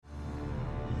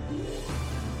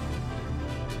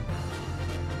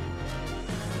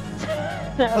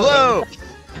Hello!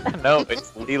 No,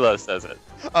 it's Leela says it.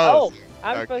 Oh,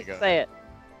 I'm okay, supposed go to say it.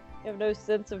 You have no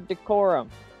sense of decorum.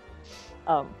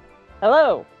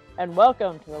 Hello, and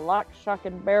welcome to the Lock, Shock,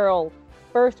 and Barrel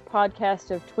first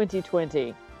podcast of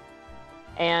 2020.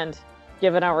 And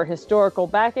given our historical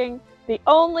backing, the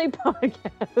only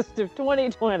podcast of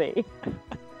 2020.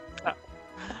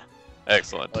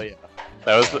 Excellent. Oh, yeah.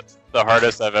 That was the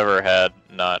hardest I've ever had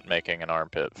not making an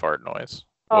armpit fart noise.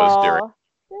 Was during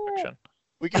Yeah. action.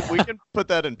 We can put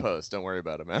that in post. Don't worry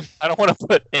about it, man. I don't want to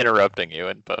put interrupting you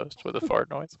in post with a fart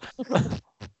noise.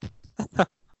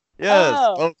 Yes,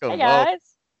 Oh, welcome. Hey guys.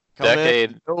 Come in.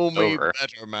 Decade Know me over.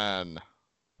 better, man.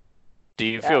 Do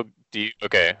you Yeah. feel?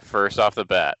 Okay? First off the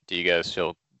bat, do you guys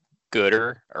feel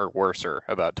gooder or worser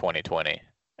about 2020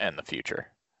 and the future?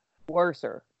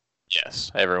 Worser.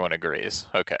 Yes, everyone agrees.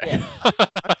 Okay. Yeah.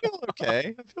 I feel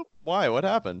okay. Why? What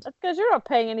happened? That's because you're not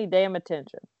paying any damn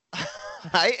attention.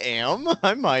 I am.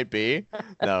 I might be.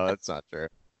 No, that's not true.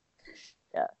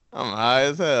 Yeah. I'm high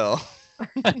as hell.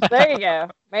 There you go.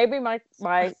 Maybe my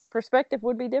perspective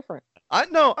would be different. I'm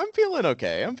feeling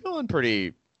okay. I'm feeling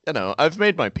pretty. I've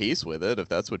made my peace with it. If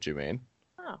that's what you mean.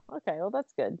 Oh, okay. Well,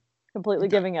 that's good. Completely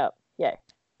giving up. Yay.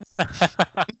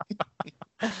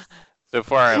 So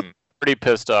far, I'm pretty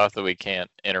pissed off that we can't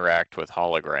interact with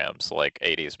holograms like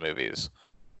 80s movies.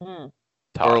 Hmm.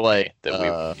 taught Or me like that we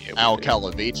would be able Al to.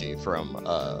 Calavici from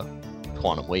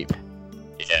Quantum Leap.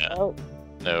 Yeah, Oh,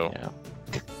 no. Yeah.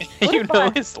 You if know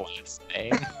I- his last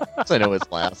name? I know his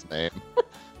last name.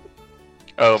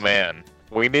 Oh man,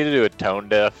 we need to do a tone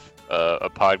deaf, a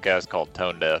podcast called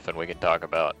Tone Deaf, and we can talk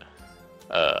about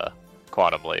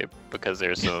Quantum Leap because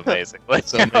there's some amazing.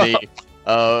 So many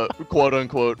quote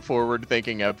unquote forward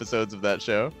thinking episodes of that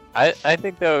show. I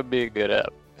think that would be a good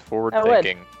app. Forward I would.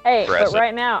 thinking. hey, but Aggressive.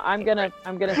 right now I'm gonna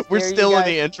We're steer still you in guys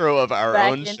the intro of our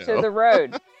back own into show. the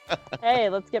road. Hey,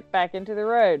 let's get back into the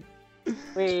road.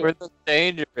 Where the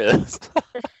danger is.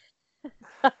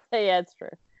 Yeah, it's true.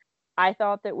 I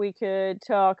thought that we could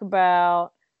talk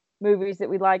about movies that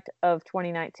we liked of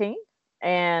 2019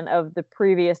 and of the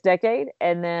previous decade,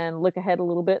 and then look ahead a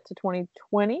little bit to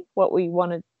 2020, what we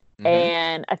wanted. Mhm.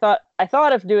 And I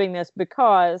thought of doing this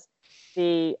because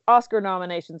the Oscar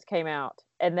nominations came out,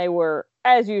 and they were,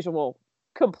 as usual,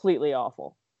 completely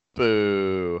awful.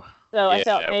 Boo. So I Yeah,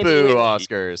 thought maybe Boo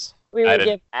Oscars. we I would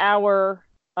didn't- give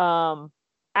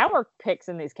our picks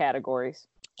in these categories.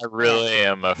 I really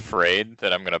am afraid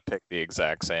that I'm gonna pick the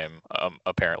exact same,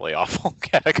 apparently awful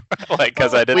category, like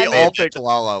because I We didn't. all picked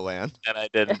La La Land. And I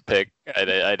didn't pick. I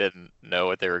didn't know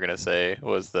what they were gonna say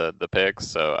was the picks,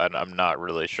 so I'm not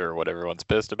really sure what everyone's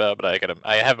pissed about. But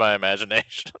I have my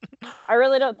imagination. I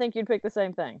really don't think you'd pick the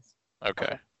same things.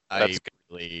 Okay, I That's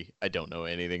I don't know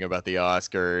anything about the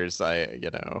Oscars.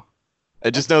 I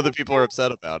just know that people are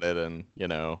upset about it, and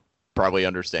probably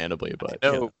understandably. But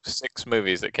I know 6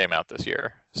 movies that came out this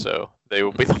year, so they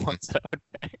will be the ones that I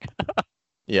would pick.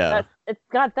 yeah,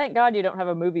 Thank God you don't have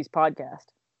a movies podcast.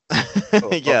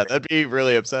 yeah, that'd be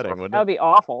really upsetting, That wouldn't would it? be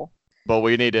awful. But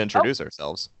we need to introduce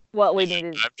ourselves. What we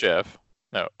needed I'm Jeff.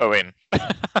 No, Owen.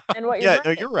 and what you're Yeah, no,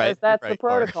 drinking, you're right, 'cause That's you're the right,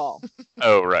 sorry. protocol.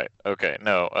 Oh right. Okay.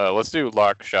 No. Let's do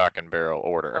lock, shock, and barrel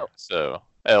order. Oh. So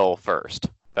L first.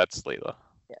 That's Leela.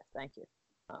 Yes, thank you.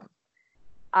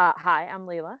 Hi, I'm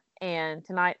Leela, and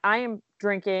tonight I am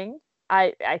drinking.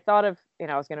 I thought of,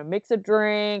 I was going to mix a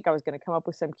drink. I was going to come up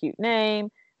with some cute name,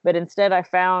 but instead I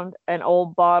found an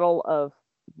old bottle of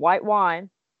white wine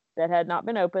that had not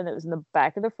been opened, that was in the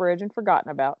back of the fridge and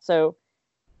forgotten about. So,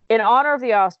 in honor of the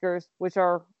Oscars, which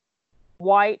are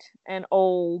white and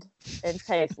old and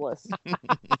tasteless,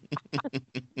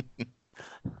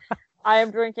 I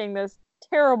am drinking this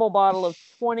terrible bottle of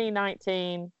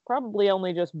 2019, probably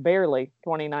only just barely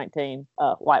 2019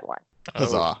 white wine.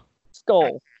 Huzzah!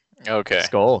 Skull. Okay.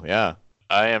 Skull, yeah.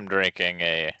 I am drinking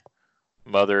a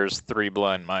Mother's Three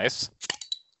Blind Mice.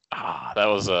 Ah, that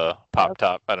was a pop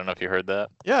top. I don't know if you heard that.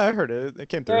 Yeah, I heard it. It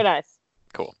came through. Very nice.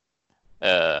 Cool.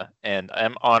 And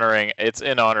I'm honoring. It's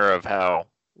in honor of how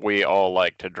we all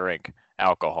like to drink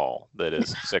alcohol that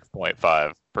is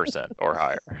 6.5% or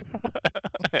higher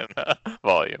in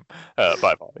volume,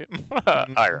 by volume.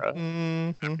 Ira.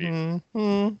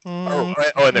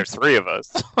 Oh, and there's 3 of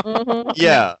us. Mhm.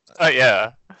 Yeah,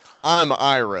 Yeah. I'm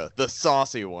Ira, the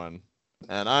saucy one,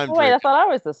 and I'm Oh, wait, I drinking. thought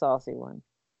I was the saucy one.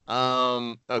 Okay,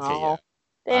 Oh. yeah.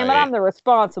 Damn it, I'm the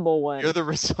responsible one.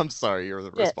 I'm sorry, you're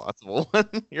the Yes. responsible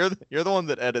one. You're the one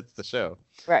that edits the show.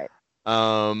 Right.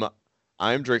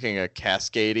 I'm drinking a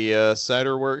Cascadia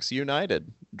Cider Works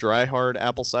United dry hard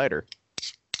apple cider.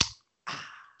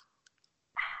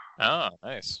 Oh,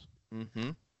 nice.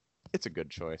 Mm-hmm. It's a good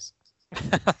choice.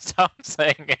 Stop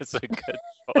saying it's a good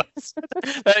choice.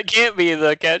 That can't be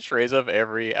the catchphrase of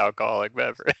every alcoholic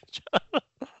beverage.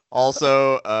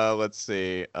 Also, let's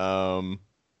see.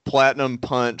 Platinum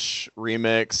Punch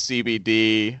Remix,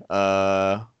 CBD,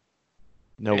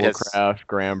 Noble Yes. Craft,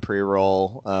 Graham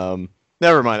Pre-Roll.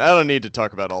 Never mind. I don't need to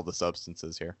talk about all the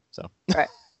substances here. So.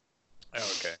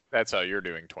 Okay, that's how you're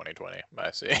doing 2020.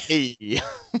 I see. Hey.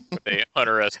 With a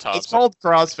Hunter S. Thompson. It's called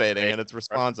crossfading, and it's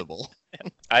responsible.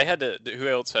 I had to. Who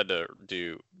else had to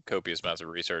do copious amounts of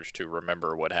research to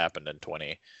remember what happened in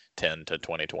 2010 to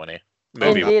 2020?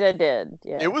 Movie. Indeed, I did.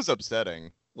 Yeah. It was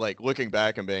upsetting. Like looking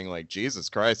back and being like, Jesus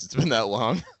Christ, it's been that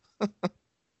long.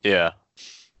 Yeah.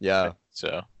 Yeah.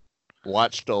 So.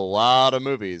 Watched a lot of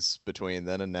movies between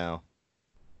then and now.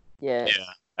 Yeah. Yeah.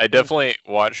 I definitely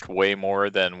watched way more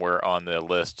than were on the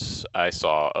lists I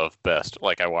saw of best.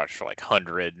 Like I watched like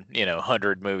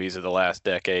 100 movies of the last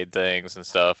decade things and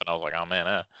stuff, and I was like, oh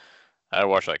man, I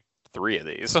watched like 3 of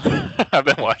these. I've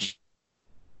been watching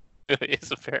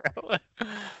movies apparently.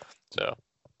 So,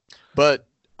 but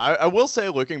I will say,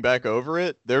 looking back over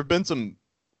it, there have been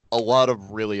a lot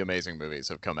of really amazing movies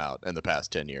have come out in the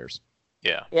past 10 years.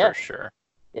 yeah, Yeah. for sure.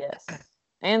 Yes.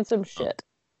 And some shit.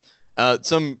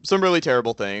 Some really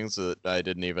terrible things that I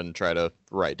didn't even try to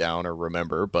write down or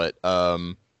remember, but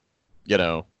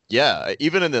yeah,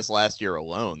 even in this last year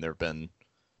alone, there have been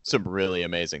some really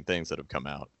amazing things that have come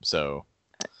out. So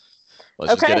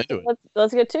let's just get into it.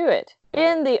 Let's get to it.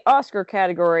 In the Oscar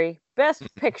category, Best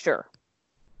Picture,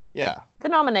 Yeah. the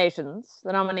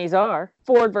nominees are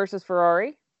Ford versus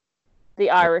Ferrari, The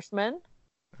Irishman,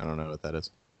 I don't know what that is.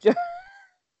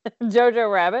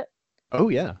 Jojo Rabbit, Oh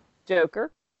yeah.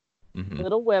 Joker, Mm-hmm.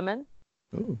 Little Women,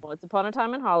 Ooh. Once Upon a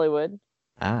Time in Hollywood,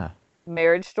 Ah.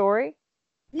 Marriage Story,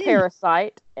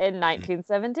 Parasite, and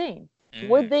 1917.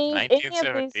 Would any of these-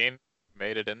 1917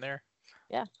 made it in there?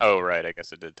 Yeah. Oh right, I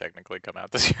guess it did technically come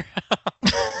out this year.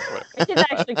 It did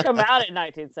actually come out in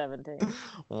 1917.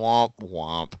 Womp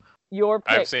womp. Your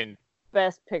pick, I've seen.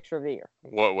 Best Picture of the Year.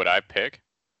 What would I pick?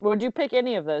 Would you pick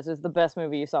any of those as the best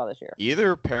movie you saw this year?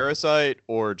 Either Parasite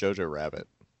or Jojo Rabbit.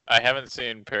 I haven't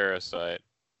seen Parasite.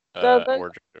 So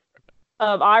Or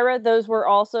Ira, those were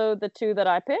also the 2 that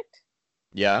I picked.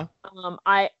 Yeah.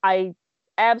 I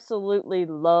absolutely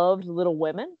loved Little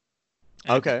Women.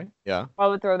 Okay. Yeah. I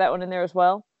would throw that one in there as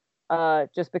well,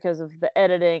 just because of the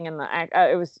editing and the act.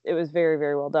 It was very,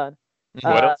 very well done.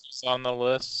 What else is on the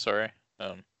list? Sorry.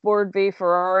 Ford v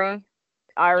Ferrari,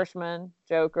 Irishman,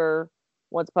 Joker,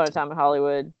 Once Upon a Time in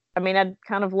Hollywood. I mean, I'd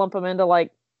kind of lump them into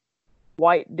like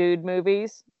white dude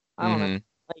movies. I don't know.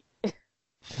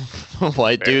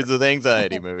 White Fair. dudes with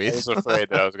anxiety I movies. was afraid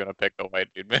that I was gonna pick the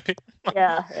white dude movie.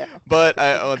 Yeah. But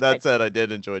that said, I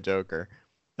did enjoy Joker.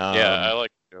 Yeah, I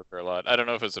like Joker a lot. I don't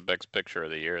know if it's the best picture of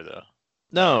the year though.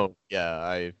 No.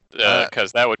 Yeah.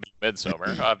 Because that would be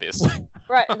Midsummer, obviously.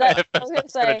 Right. That, If I was gonna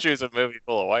gonna say. choose a movie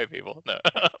full of white people. No.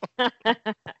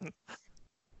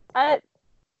 I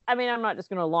mean, I'm not just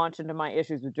gonna launch into my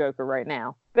issues with Joker right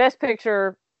now. Best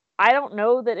Picture. I don't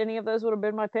know that any of those would have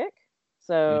been my pick.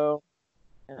 So,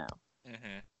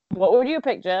 What would you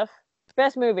pick, Jeff?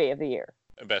 Best movie of the year.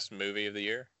 Best movie of the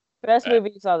year. Best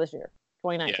movie you saw this year,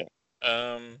 2019.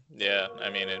 Yeah. I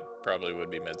mean, it probably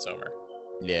would be Midsummer.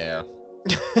 Yeah.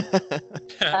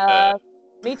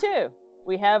 Me too.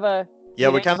 We have a. Yeah,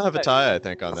 we kind of have a tie, I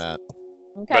think, on that.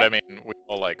 Okay. But I mean, we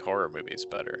all like horror movies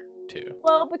better too.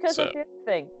 Well, because So- that's the other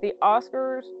thing. The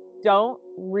Oscars don't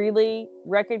really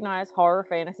recognize horror,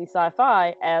 fantasy,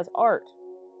 sci-fi as art.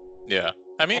 Yeah.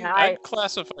 I mean, And I- I'd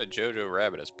classify Jojo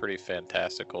Rabbit as pretty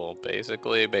fantastical,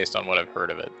 basically, based on what I've heard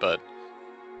of it. But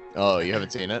Oh, you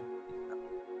haven't seen it?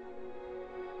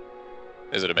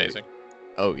 is it amazing?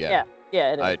 Oh yeah.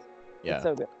 Yeah, it is. Yeah. It's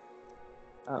so good.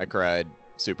 I cried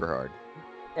super hard.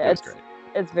 Yeah, It was it's great.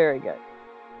 it's very good.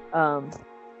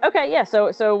 Okay, yeah.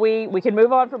 So we can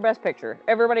move on for Best Picture.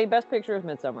 Everybody, Best Picture is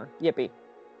Midsummer. Yippee.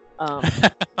 Do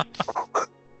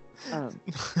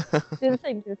the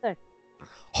thing. Do the thing.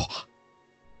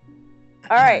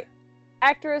 All right,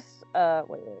 actress.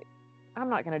 Wait. I'm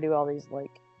not gonna do all these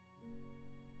like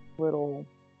little.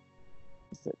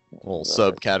 Little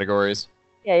subcategories.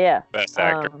 Yeah. Best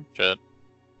actor. Shit.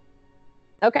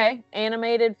 Okay,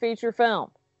 animated feature film.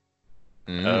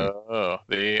 Mm. Oh,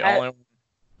 the I- only one.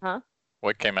 Huh?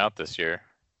 What came out this year?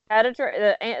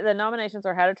 The nominations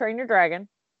are How to Train Your Dragon,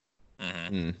 hmm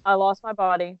Mm. I Lost My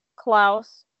Body,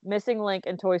 Klaus, Missing Link,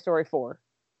 and Toy Story 4.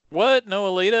 What?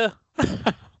 No, Alita?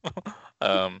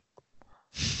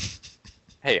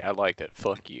 Hey, I liked it.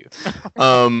 Fuck you.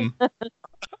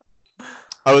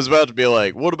 I was about to be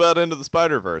like, what about Into the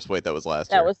Spider-Verse? Wait, that was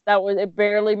last year. That was it.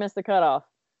 Barely missed the cutoff.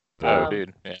 Oh,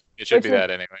 dude, yeah, it should which be would-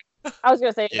 that anyway. I was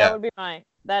gonna say Yeah.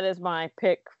 that is my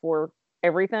pick for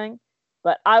everything,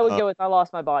 but I would go with I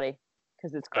Lost My Body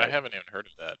because it's great. I haven't even heard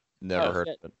of that. Never Oh, heard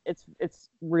shit. of it. It's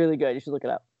really good. You should look it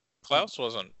up. Klaus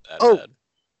wasn't that Oh. bad.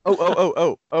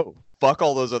 Oh. Fuck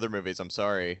all those other movies. I'm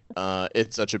sorry.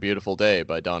 It's Such a Beautiful Day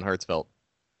by Don Hertzfeldt.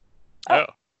 Oh,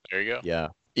 there you go. Yeah.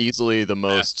 Easily the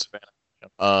most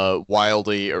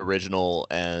wildly original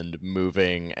and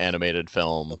moving animated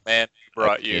film. Man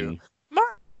brought you. in-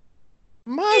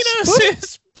 My penis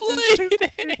is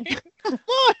bleeding.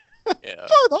 Yeah.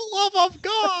 For the love of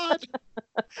God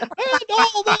and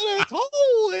all that is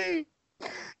holy.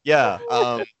 Yeah,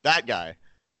 that guy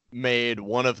made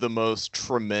one of the most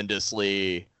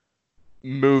tremendously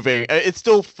moving. It's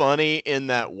still funny in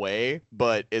that way,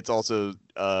 but it's also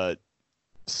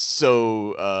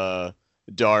so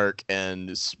dark and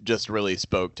just really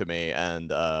spoke to me.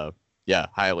 And yeah,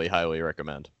 highly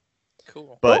recommend.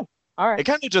 Cool. But Cool. All right. it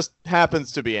kind of just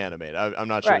happens to be animated. I'm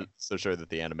not Right. so sure that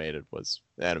the animation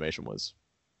was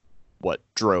what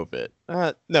drove it.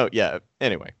 No, yeah.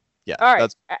 Anyway, yeah. All right.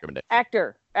 That's my recommendation.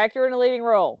 Actor in a leading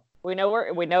role. We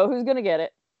know who's gonna get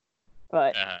it,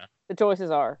 but Uh-huh. the choices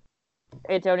are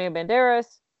Antonio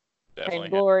Banderas, Pain Definitely.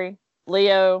 and Glory,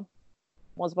 Leo,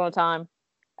 Once Upon a Time,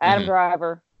 Adam Mhm.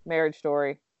 Driver, Marriage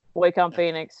Story, Wacom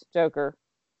Phoenix, Joker,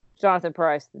 Jonathan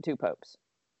Pryce, The Two Popes.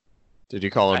 Did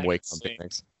you call I him Wake haven't something seen-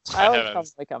 next? I always haven't- call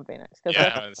him Wacom Phoenix because Yeah, I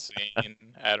haven't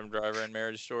seen Adam Driver in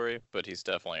Marriage Story, but he's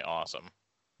definitely awesome.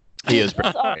 He is was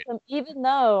pretty great. awesome, even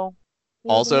though he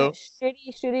was Also- in that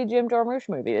shitty Jim Jarmusch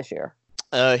movie this year.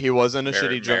 He was in a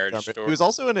Marriage shitty Jump. Story. He was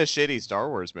also in a shitty Star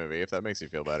Wars movie. If that makes you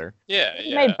feel better. Yeah,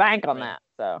 He yeah. made bank on I mean, that.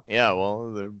 So Yeah,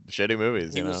 well, they're shitty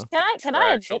movies, He you was- know. can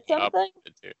I Actual admit something?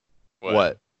 opposite, dude.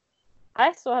 What?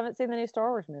 I still haven't seen the new Star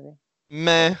Wars movie.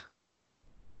 Meh.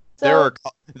 So,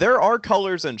 There are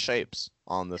colors and shapes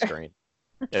on the screen.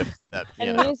 If that, you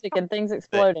and know. music and things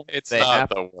exploding. It's They not have-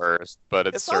 the worst, but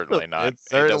it's not the- certainly not. It's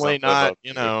certainly it doesn't live not. up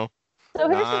You to know. So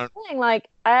here's the thing: like,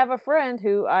 I have a friend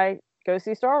who I go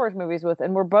see Star Wars movies with,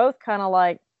 and we're both kind of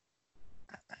like,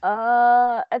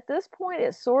 at this point,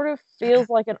 it sort of feels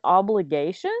like an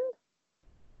obligation,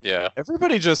 Yeah.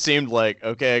 Everybody just seemed like,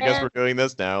 okay, I guess And- we're doing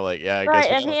this now. Like, yeah, I right?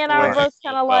 guess. And we he should and I were do it. both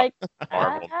kind of Well, like,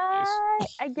 Marvel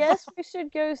I guess we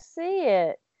should go see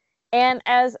it. And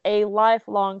as a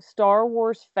lifelong Star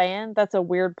Wars fan, that's a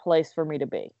weird place for me to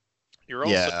be. You're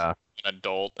also Yeah. an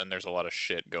adult, and there's a lot of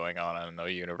shit going on in the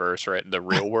universe, right? The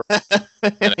real world. Yeah, hard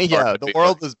to the be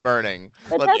world like- is burning.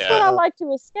 But Let's- that's what yeah. I like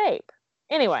to escape.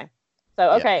 Anyway,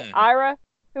 so okay, Mm. Ira,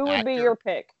 who would be Actor. your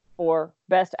pick for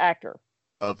best actor?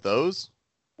 Of those,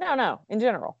 No, in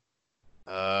general.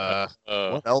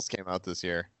 what else came out this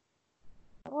year?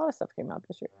 A lot of stuff came out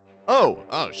this year.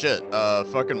 Oh shit.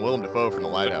 Fucking Willem Dafoe from The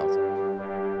Lighthouse.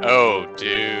 Oh,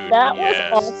 dude. That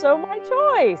yes. was also my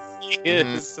choice. He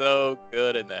Mhm. is so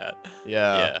good in that.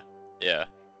 Yeah. Yeah.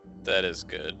 That is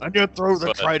good. And you throw the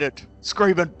But- trident,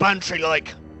 screaming banshee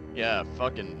like. Yeah,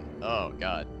 fucking. Oh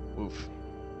god. Oof.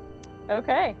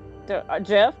 Okay,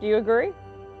 Jeff, do you agree?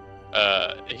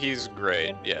 He's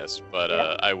great, yes, but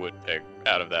Yeah. I would pick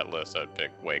out of that list. I'd pick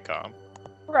Wacom.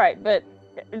 Right, but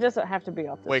it doesn't have to be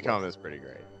off this Wacom list. is pretty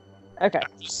great. Okay,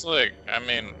 Just like, I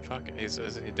mean, fuck it,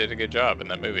 he did a good job in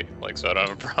that movie. Like, so I don't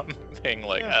have a problem being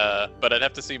like, Yeah. but I'd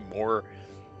have to see more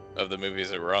of the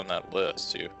movies that were on that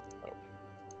list too.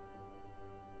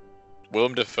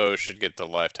 Willem Dafoe should get the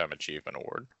Lifetime Achievement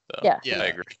Award. Though. Yeah. Yeah. I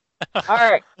agree. all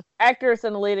right. Actors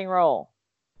in a leading role.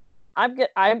 I'm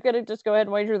gonna just go ahead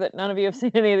and wager that none of you have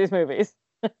seen any of these movies.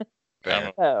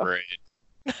 I'm So,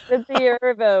 afraid. Cynthia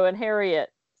Erivo and Harriet,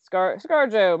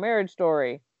 ScarJo, Marriage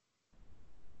Story.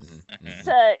 Mhm.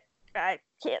 So, I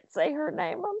can't say her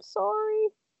name. I'm sorry.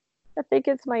 I think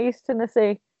it's my East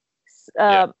Tennessee.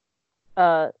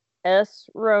 S.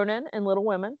 Ronan in Little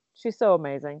Women. She's so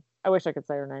amazing. I wish I could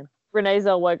say her name. Renee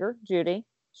Zellweger, Judy.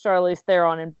 Charlize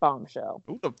Theron in Bombshell.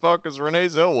 Who the fuck is Renee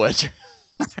Zellweger?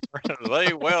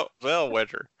 well,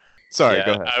 Wedger. Sorry, Yeah,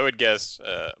 go ahead. I would guess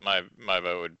my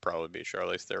vote would probably be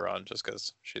Charlize Theron just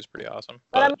because she's pretty awesome.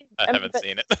 But I But mean- I, I mean, haven't but-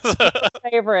 seen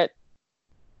it. Favorite.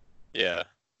 Yeah.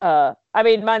 I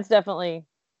mean, mine's definitely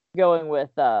going with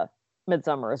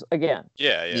Midsummer again.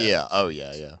 Yeah. Yeah. Oh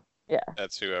yeah.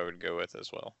 That's who I would go with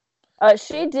as well.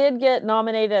 She did get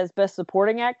nominated as Best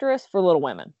Supporting Actress for Little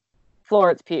Women.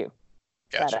 Florence Pugh.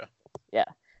 Gotcha.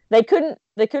 They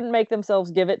couldn't make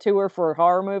themselves give it to her for a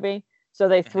horror movie, so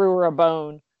they Mhm. threw her a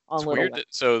bone on It's Little weird Women.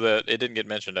 so that it didn't get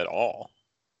mentioned at all.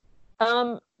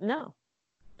 No.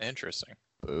 Interesting.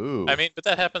 Ooh. I mean, but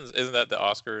that happens. Isn't that the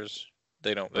Oscars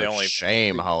They don't. They only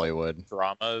Shame Hollywood.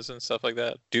 dramas and stuff like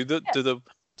that. Do the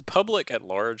public at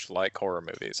large like horror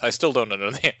movies? I still don't know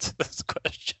the answer to this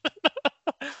question.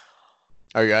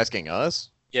 Are you asking us?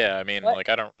 Yeah, I mean, What? like,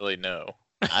 I don't really know.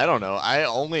 I don't know. I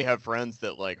only have friends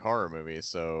that like horror movies,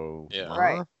 so Yeah.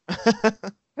 Right.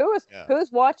 Yeah.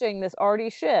 Who's watching this arty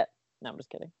shit? No, I'm just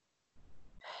kidding.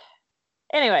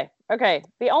 Anyway, okay.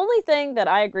 The only thing that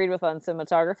I agreed with on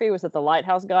cinematography was that The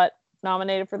Lighthouse got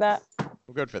nominated for that.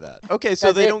 Well, good for that. Okay, so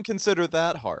That's they it. don't consider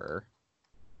that horror.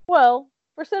 Well,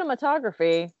 for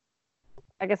cinematography,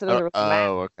 I guess it doesn't really matter.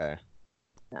 Oh, okay.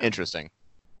 No. Interesting.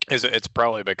 It's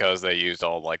probably because they used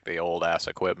all like the old ass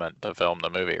equipment to film the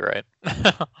movie, right?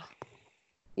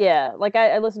 Yeah, like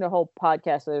I listened to a whole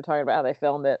podcast where they were talking about how they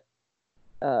filmed it.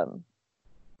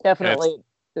 Definitely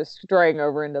just straying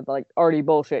over into the, like arty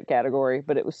bullshit category,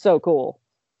 but it was so cool.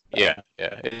 Yeah,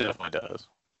 it definitely does.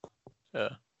 Yeah.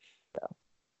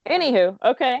 Anywho,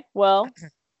 okay, well,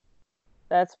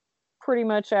 that's pretty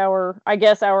much I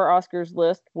guess our Oscars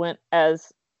list went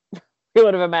as we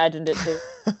would have imagined it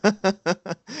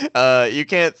to. You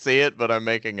can't see it, but I'm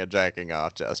making a jacking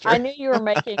off gesture. I knew you were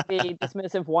making the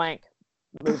dismissive wank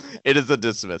movement. It is a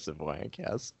dismissive wank,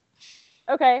 yes.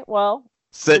 Okay, well,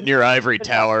 Sit in your ivory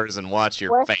towers and watch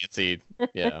your What? fancy.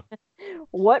 Yeah.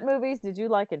 what movies did you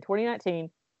like in 2019?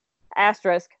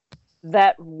 Asterisk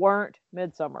that weren't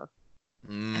Midsummer.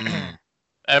 Mm.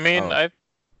 I mean, Oh. I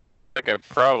think I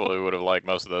probably would have liked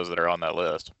most of those that are on that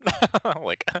list.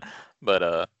 Like, but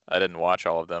I didn't watch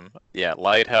all of them. Yeah,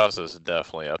 Lighthouse is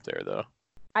definitely up there though.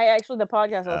 The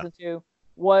podcast I Yeah. listened to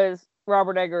was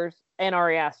Robert Eggers and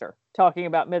Ari Aster talking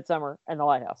about Midsummer and The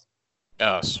Lighthouse.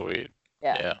 Oh, sweet.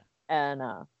 Yeah. Yeah. And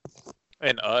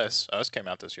And Us came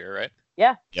out this year, right?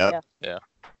 Yep. Yeah.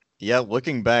 Yeah,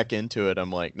 looking back into it,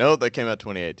 I'm like, no, that came out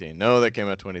 2018. No, that came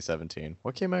out 2017.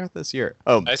 What came out this year?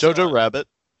 Oh, I saw Jojo it. Rabbit.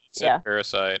 Yeah.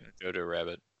 Parasite and Jojo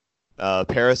Rabbit.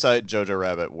 Parasite, Jojo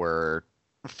Rabbit were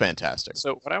fantastic.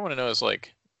 So what I want to know is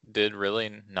like, did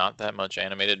really not that much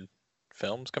animated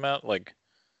films come out like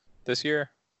this year?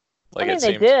 Like I mean, it they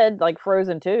seems. did like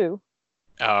Frozen 2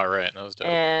 Oh right, that was dope.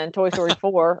 and Toy Story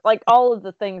 4. Like all of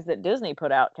the things that Disney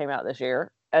put out came out this year,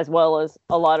 as well as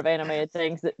a lot of animated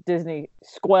things that Disney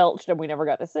squelched and we never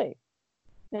got to see.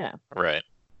 Yeah. Right.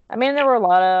 I mean, there were a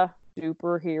lot of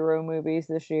superhero movies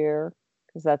this year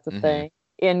because that's a Mhm. thing.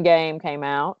 Endgame came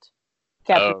out.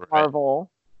 Captain Oh, right. Marvel.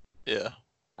 Yeah.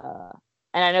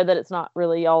 And I know that it's not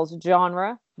really y'all's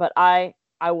genre, but I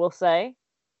will say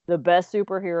the best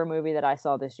superhero movie that I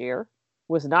saw this year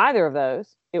was neither of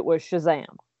those. It was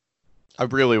Shazam. I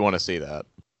really want to see that.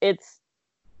 It's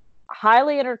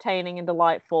highly entertaining and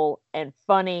delightful and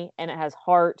funny, and it has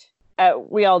heart.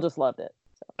 We all just loved it.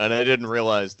 And I didn't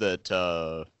realize that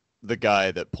the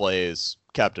guy that plays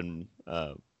Captain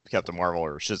Marvel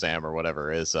or Shazam or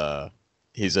whatever is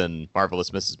he's in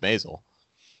Marvelous Mrs. Maisel.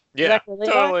 Yeah. Exactly.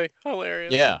 Totally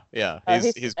hilarious. Yeah,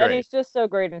 he's And great. he's just so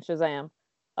great in Shazam.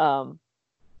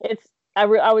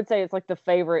 I would say it's like the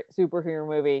favorite superhero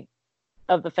movie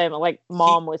of the family. Like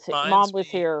mom was reminds me-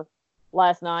 here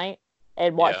last night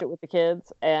and watched Yeah. it with the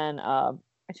kids, and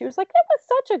she was like, "It was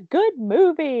such a good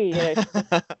movie." You know,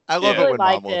 I love Yeah. it when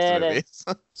Liked mom loves it, and- movies.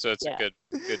 So it's Yeah. a good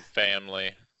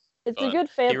family. it's a fun. good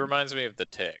He family. reminds me of the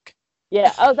Tick.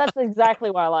 Yeah. Oh, that's exactly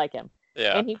why I like him.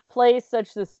 Yeah. And he plays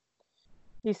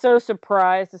he's so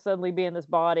surprised to suddenly be in this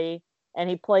body, and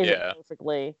he plays it Yeah.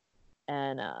 perfectly.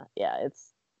 And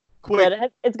it's Quick,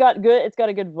 good. It's got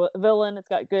a good villain. It's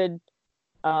got good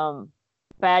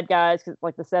bad guys, 'cause,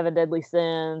 like the 7 Deadly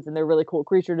Sins, and they're really cool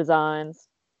creature designs.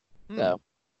 So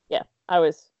yeah, I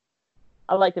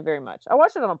liked it very much. I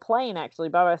watched it on a plane actually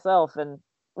by myself and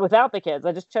without the kids.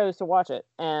 I just chose to watch it,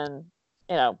 and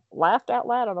laughed out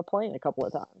loud on a plane a couple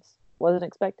of times. Wasn't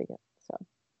expecting it. So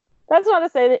that's not to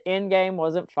say that Endgame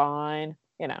wasn't fine.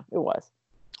 It was.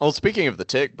 Well, speaking of the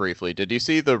Tick, briefly, did you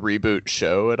see the reboot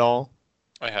show at all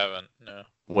I haven't. No.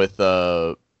 with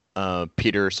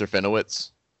Peter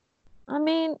Serafinowicz? I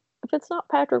mean, if it's not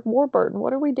Patrick Warburton,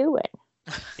 what are we doing?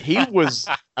 He was.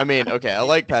 I mean, okay, I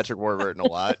like Patrick Warburton a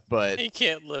lot, but He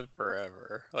can't live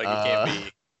forever. Like he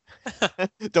can't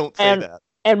be. don't say And- that.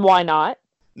 And why not?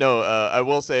 No, I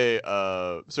will say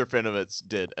Serafinowicz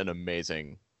did an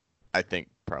amazing, I think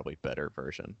probably better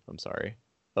version. I'm sorry,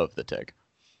 of the Tick.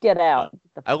 Get out. Get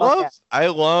the fuck out. I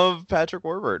love Patrick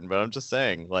Warburton, but I'm just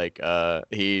saying, like,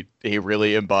 he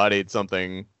really embodied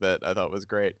something that I thought was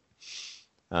great.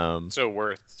 So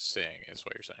worth seeing is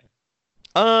what you're saying.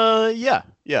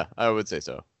 Yeah, I would say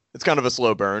so. It's kind of a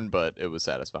slow burn, but it was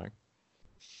satisfying.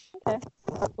 Okay.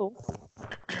 Cool.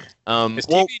 Is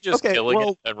TV just killing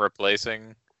it and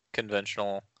replacing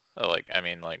conventional Like, I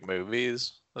mean, like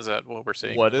movies. Is that what we're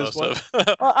seeing? What the is most what?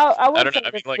 of? Well, I would don't say know.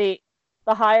 I mean, that like,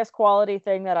 the highest quality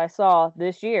thing that I saw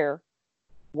this year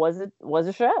was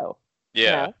a show.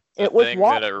 yeah. know, The it was thing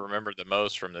what- that I remember the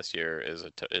most from this year is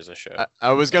a show.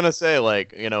 I was gonna say,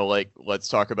 like, like, let's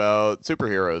talk about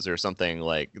superheroes or something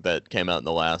like that came out in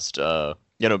the last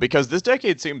because this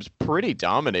decade seems pretty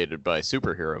dominated by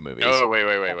superhero movies. Oh, wait.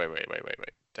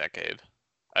 Decade.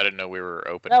 I didn't know we were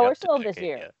open. No, we're still in this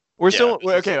year. Yet. We're Yeah, still this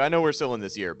is- okay. I know we're still in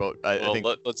this year, but I Well, think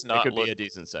let's it not could look. be a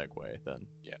decent segue then.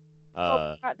 Yeah.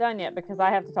 we're not done yet because I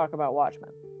have to talk about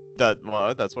Watchmen. That's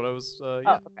what I was. Yeah,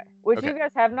 Oh, okay. Which Okay. you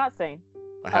guys have not seen.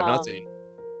 I have not um, seen.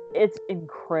 It's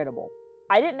incredible.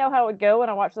 I didn't know how it would go when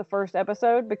I watched the first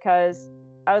episode because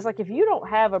I was like, if you don't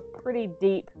have a pretty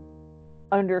deep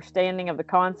understanding of the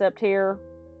concept here,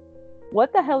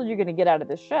 what the hell are you going to get out of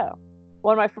this show?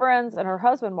 One of my friends and her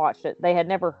husband watched it. They had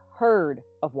never heard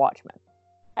of Watchmen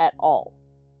at all,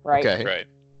 right? Okay. Right.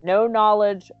 No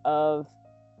knowledge of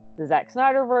the Zack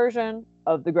Snyder version,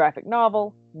 of the graphic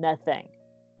novel, nothing.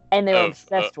 And they were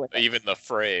obsessed with it. Even the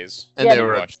phrase. And Yeah, they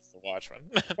were watched the Watchmen.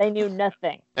 They knew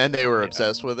nothing, and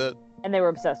obsessed with it. and they were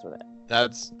obsessed with it.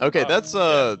 That's okay.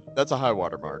 Oh, That's a high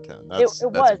watermark then. It That's was.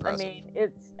 impressive. I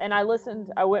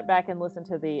mean, I went back and listened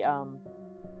to the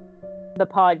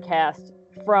podcast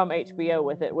from HBO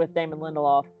with Damon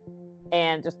Lindelof,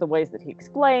 and just the ways that he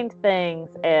explained things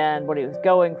and what he was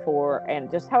going for, and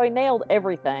just how he nailed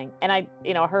everything. And I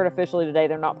heard officially today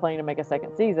they're not planning to make a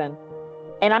second season,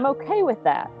 and I'm okay with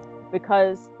that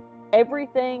because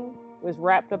everything was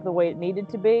wrapped up the way it needed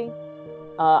to be.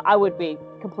 I would be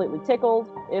completely tickled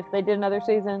if they did another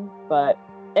season, but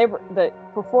the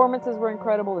performances were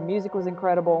incredible. The music was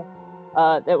incredible.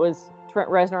 That was Trent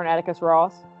Reznor and Atticus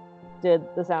Ross did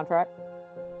the soundtrack,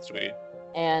 Sweet.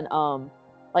 and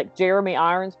like Jeremy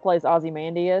Irons plays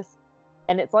Ozymandias,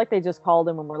 and it's like they just called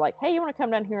him and were like, "Hey, you want to come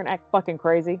down here and act fucking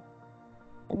crazy?"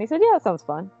 And he said, "Yeah, that sounds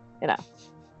fun."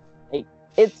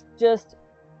 It's just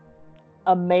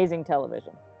amazing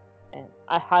television, and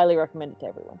I highly recommend it to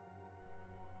everyone.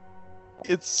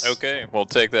 It's Okay, we'll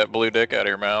take that blue dick out of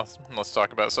your mouth. Let's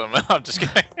talk about something. I'm just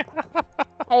kidding.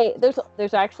 Hey,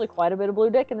 there's actually quite a bit of blue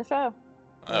dick in the show.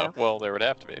 Yeah. Well, there would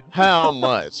have to be. How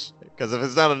much? Because if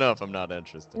it's not enough, I'm not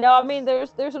interested. No, I mean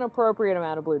there's an appropriate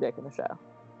amount of blue dick in the show.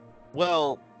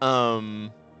 Well,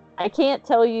 I can't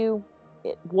tell you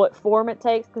what form it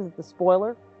takes because it's a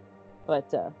spoiler,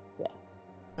 but yeah.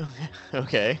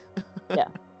 okay. Yeah.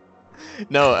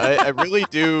 No, I really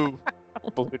do.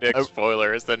 Blue dick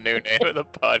spoiler is the new name of the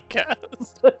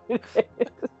podcast.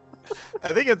 I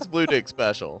think it's Blue Dick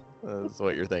Special. That's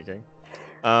what you're thinking.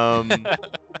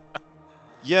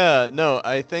 Yeah, no,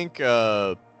 I think.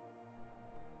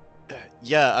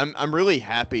 Yeah, I'm really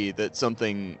happy that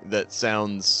something that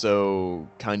sounds so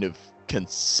kind of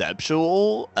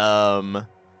conceptual,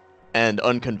 and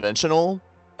unconventional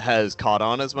has caught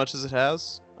on as much as it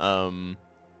has.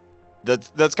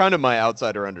 That's kind of my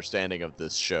outsider understanding of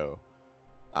this show.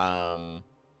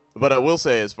 But I will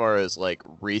say, as far as like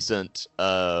recent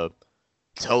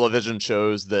television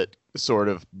shows that sort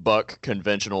of buck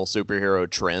conventional superhero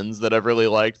trends that I've really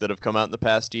liked that have come out in the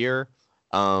past year,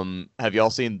 have y'all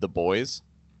seen The Boys?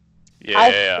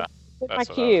 Yeah. With my That's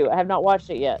what queue. I have not watched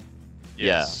it yet.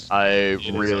 Yes. Yeah, I It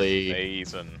is really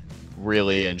amazing.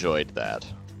 really enjoyed that.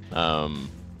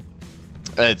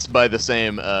 It's by the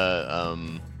same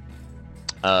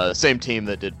same team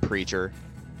that did Preacher,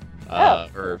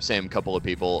 or same couple of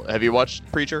people. Have you watched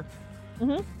Preacher?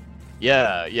 Mhm.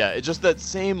 Yeah. It's just that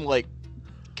same like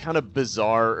kind of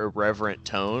bizarre, irreverent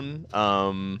tone.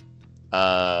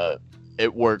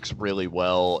 It works really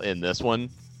well in this one,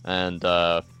 and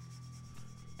I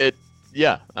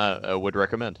would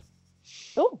recommend.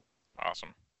 Cool.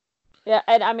 Awesome. Yeah,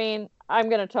 and I mean, I'm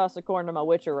gonna toss a corn to my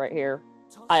Witcher right here.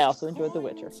 I also enjoyed The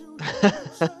Witcher.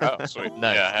 Oh, sweet.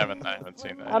 Nice. Yeah, I haven't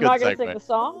seen that. I'm Good not gonna segue. sing the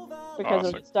song because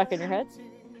Awesome. it's stuck in your head,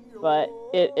 but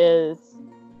it is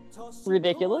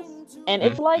ridiculous. And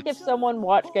it's like if someone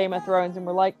watched Game of Thrones and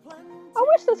were like, "I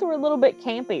wish this were a little bit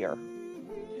campier."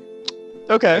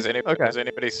 Okay. Has Okay.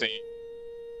 anybody seen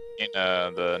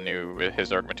the new His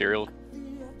Dark Materials?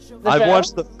 The I've show,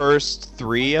 watched the first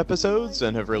 3 episodes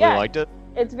and have really Yeah. liked it.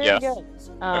 It's very Yeah. good.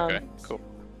 Okay, cool.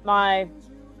 My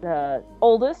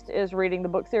oldest is reading the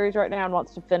book series right now and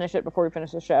wants to finish it before we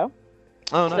finish the show.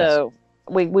 Oh, nice. So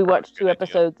we watched 2 Good idea.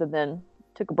 episodes and then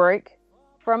took a break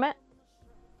from it.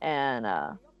 And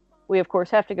we of course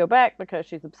have to go back because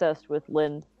she's obsessed with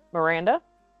Lin Miranda.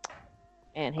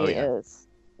 And he Oh, yeah. is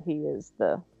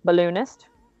the balloonist.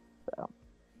 So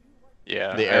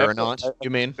Yeah. The I also- aeronaut, you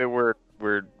mean? The word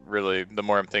we're really, the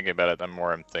more I'm thinking about it, the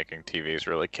more I'm thinking TV is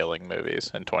really killing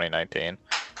movies in 2019.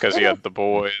 Because you got The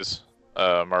Boys,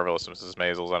 Marvelous Mrs.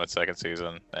 Maisel's on its second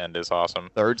season and is awesome.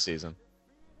 Third season.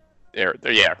 Yeah,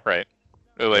 right.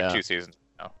 Like Yeah. 2 seasons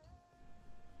now.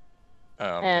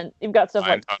 And you've got stuff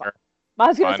like Mindhunter, I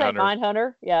was gonna say Mindhunter.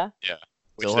 Mindhunter, yeah.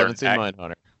 which Still they're haven't seen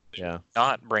Mindhunter. Yeah.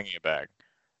 not bringing it back,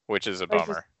 which is a Which is-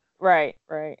 bummer. Right.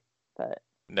 But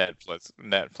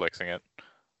Netflixing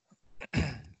it.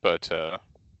 But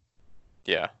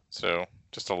yeah, so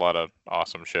just a lot of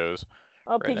awesome shows.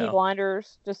 Peaky now.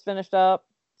 Blinders just finished up.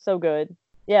 So good.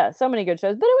 Yeah, so many good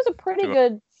shows. But it was a pretty Do-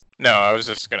 good. No, I was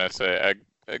just gonna say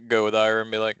I go with Ira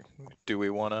and be like, do we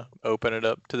want to open it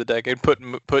up to the decade? Put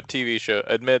TV show.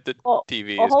 Admit that Well,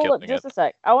 TV Well, is hold killing up just it. a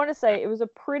sec. I want to say it was a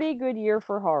pretty good year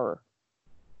for horror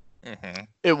Mm-hmm.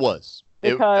 It was.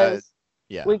 because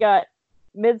Yeah. we got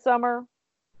Midsummer,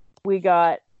 we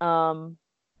got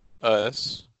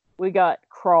Us.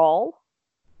 Crawl.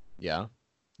 Yeah.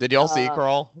 Did y'all see Uh,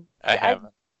 Crawl? I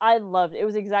haven't. I loved it. It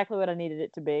was exactly what I needed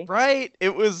it to be. Right.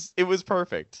 It was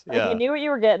perfect. Like, Yeah. you knew what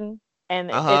you were getting, and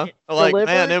Uh-huh. it Like, delivered.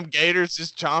 man, them gators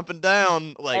just chomping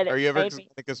down. Like, And it are you ever made going me-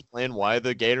 to explain why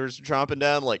the gators are chomping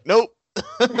down? Like, nope.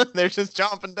 They're just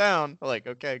chomping down. Like,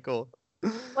 okay, cool.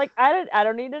 Like I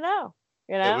don't need to know.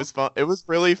 You know. It was fun. It was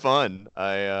really fun.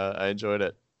 I enjoyed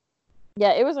it.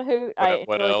 Yeah, it was a hoot. I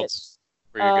What enjoyed it. else?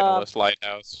 Were you gonna Uh, list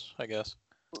Lighthouse? I guess.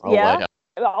 Oh, Yeah. Lighthouse.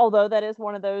 Although that is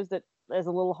one of those that is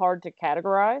a little hard to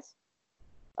categorize.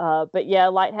 But yeah,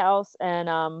 Lighthouse and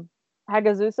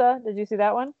Hagazusa. Did you see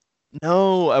that one?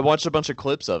 No, I watched a bunch of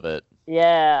clips of it. Heard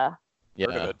Yeah. of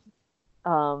Yeah. it.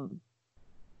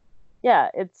 Yeah,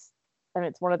 it's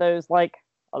one of those like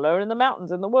alone in the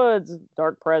mountains, in the woods,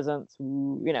 dark presence,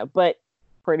 you know, but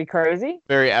pretty crazy.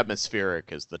 Very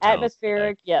atmospheric is the tone that I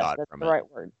Atmospheric, yes, got that's from the it.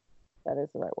 right word. That is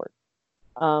the right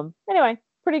word. Anyway,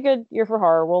 pretty good year for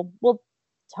horror. We'll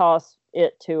toss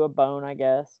it to a bone, I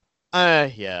guess.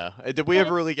 Yeah. Did we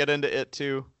ever really get into it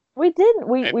too? We didn't.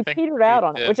 We I think petered out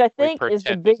on it, did. which I We think is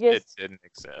the pretended biggest. It didn't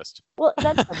exist. Well,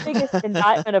 that's the biggest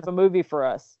indictment of a movie for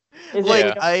us. Is Like,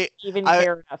 that we don't even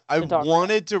care enough I to talk about it.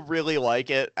 wanted to really like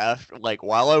it after, like,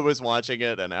 while I was watching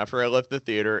it and after I left the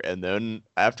theater, and then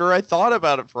after I thought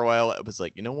about it for a while, it was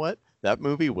like, you know what? That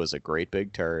movie was a great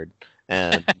big turd,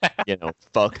 and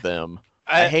fuck them.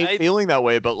 I hate feeling that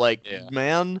way, but like, Yeah.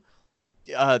 man,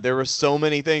 there were so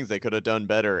many things they could have done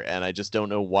better, and I just don't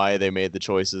know why they made the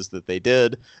choices that they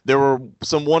did. There were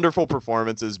some wonderful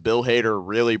performances. Bill Hader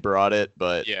really brought it,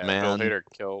 but Yeah, man, Bill Hader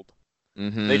killed.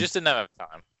 mhm. They just didn't have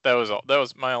time. That was all. That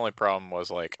was my only problem. Was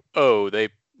like, oh,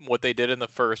 what they did in the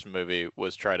first movie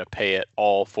was try to pay it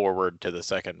all forward to the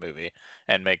second movie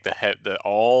and make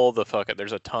all the fucking.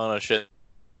 There's a ton of shit.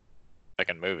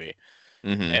 Second movie.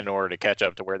 Mhm. In order to catch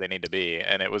up to where they need to be,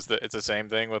 and it's the same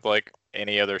thing with like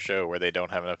any other show where they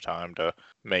don't have enough time to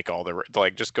make all the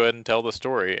like just go ahead and tell the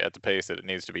story at the pace that it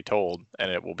needs to be told and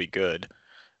it will be good.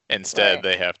 Instead,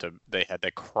 Right. they had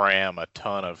to cram a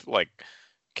ton of like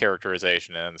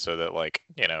characterization in so that like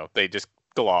they just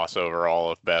gloss over all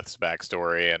of Beth's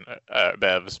backstory and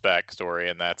Bev's backstory,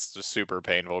 and that's just super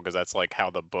painful because that's like how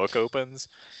the book opens,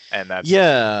 and that's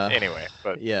Yeah. anyway.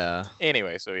 But Yeah.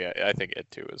 anyway, so yeah, I think It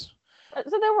Too is.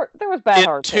 So there was bad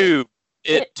horror. It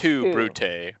It Too Too.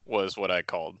 Brute was what I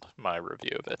called my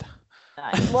review of it.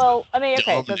 Nice. Well, I mean,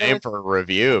 okay, Dumb so there name was, for a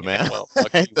review, man. Well,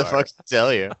 fuck What you, the Ira. fuck to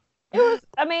tell you? it was.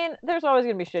 I mean, there's always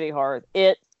gonna be shitty horror.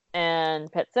 It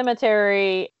and Pet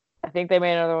Cemetery. I think they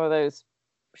made another one of those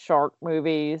shark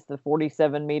movies, the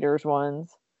 47 meters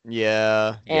ones,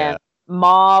 Yeah. and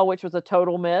Ma, which was a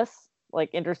total miss. Like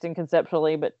interesting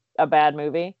conceptually, but a bad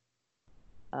movie.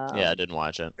 Yeah, I didn't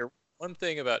watch it. One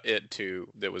thing about It Too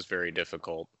that was very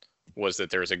difficult was that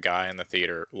there was a guy in the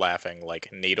theater laughing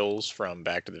like Needles from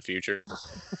Back to the Future.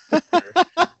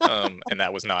 And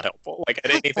that was not helpful. Like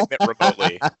anything that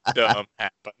remotely dumb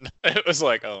happened, it was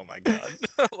like, oh my god.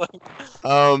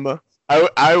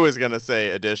 I was gonna say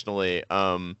additionally,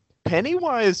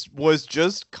 Pennywise was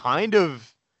just kind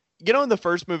of, in the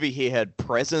first movie he had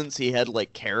presence, he had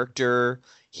like character,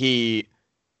 he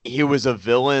was a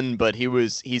villain, but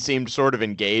he seemed sort of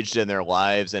engaged in their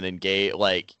lives and engaged,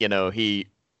 like, it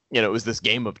was this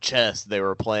game of chess they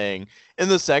were playing. In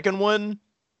the second one,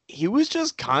 he was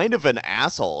just kind of an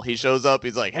asshole. He shows up,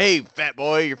 he's like, "Hey, fat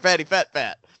boy, you're fatty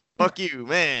fat. Fuck you,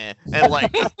 man." And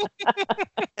like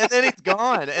and then he's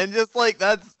gone. And just like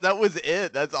that was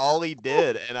it. That's all he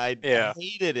did. And I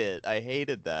hated it. I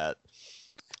hated that.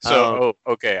 So,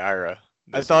 okay, Ira.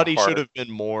 I thought he should have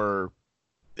been more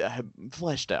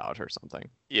fleshed out or something.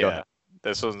 Yeah.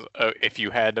 This was if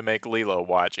you had to make Lilo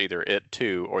watch either It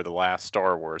 2 or the last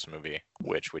Star Wars movie,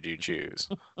 which would you choose?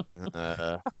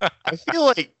 I feel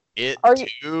like It Are you-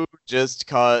 too, just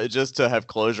to have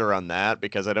closure on that,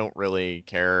 because I don't really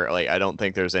care. Like, I don't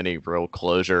think there's any real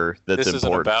closure that's This isn't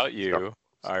important. about you,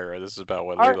 Ira. This is about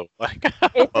what Are- Lilo like.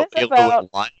 Is Well, this Lilo about would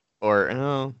like, or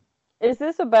oh. is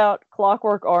this about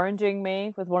Clockwork Oranging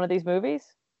me with one of these movies?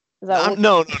 Is that what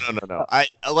No. Oh.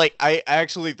 I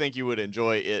actually think you would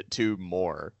enjoy It too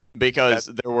more, because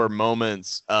there were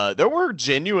moments. There were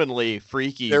genuinely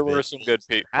freaky. There were some good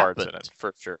parts in happened. it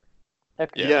for sure.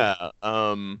 Okay. Yeah.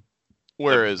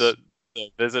 Whereas the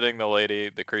visiting the lady,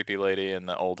 the creepy lady in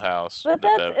the old house. But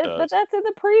that that's Bev does. that's in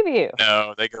the preview.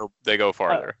 No, they go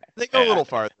farther. they go a Yeah. little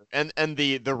farther, and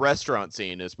the restaurant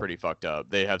scene is pretty fucked up.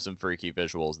 They have some freaky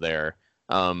visuals there.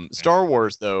 Star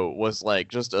Wars though was like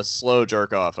just a slow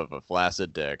jerk off of a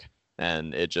flaccid dick,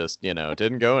 and it just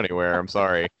didn't go anywhere. I'm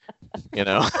sorry,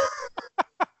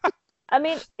 I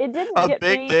mean, it didn't a get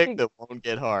big me dick to- that won't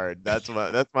get hard. That's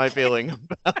my feeling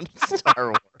about Star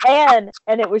Wars.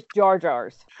 and it was Jar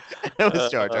Jar's. It was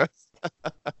Jar Jar.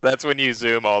 That's when you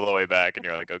zoom all the way back and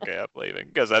you're like, okay, I'm leaving,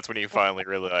 because that's when you finally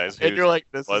realize. And you're like,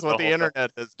 this was is the what the whole time.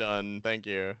 internet has done. Thank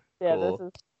you. Yeah, Cool. this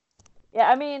is. Yeah,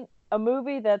 I mean, a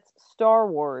movie that's Star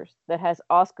Wars that has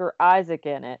Oscar Isaac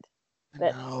in it,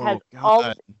 that Oh, has all,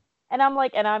 God. and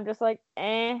I'm just like,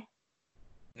 eh.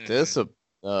 Mhm.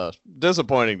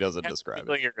 Disappointing doesn't I have a describe it.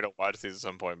 feeling you're gonna watch these at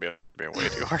some point and being way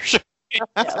too harsh. Yeah,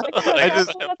 like, it's I not- just-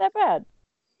 it's not that bad.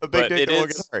 A big But dick it that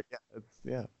won't is- get hard.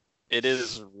 Yeah. It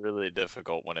is really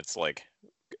difficult when it's like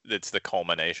it's the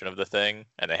culmination of the thing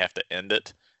and they have to end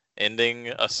it. Ending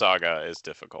a saga is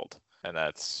difficult, and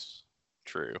that's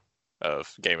true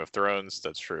of Game of Thrones.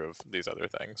 That's true of these other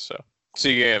things. So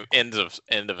you have end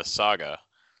of a saga.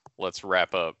 Let's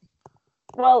wrap up.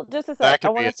 Well, just a That sec.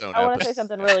 could be its own I want to say episode.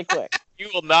 something really quick. You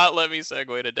will not let me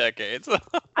segue to decades.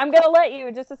 I'm gonna let you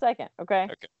in just a second, okay?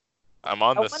 I'm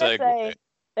on I the want to segue. say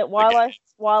that while Again,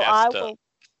 I messed will,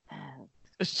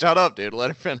 Shut up, dude. Let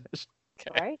her finish.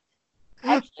 Okay. right?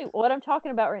 Actually, what I'm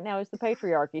talking about right now is the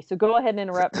patriarchy. So go ahead and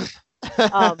interrupt me.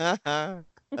 Um,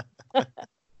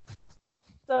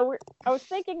 So I was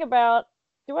thinking about,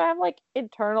 do I have like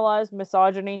internalized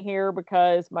misogyny here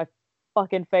because my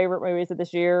fucking favorite movies of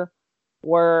this year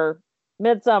were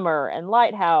Midsummer and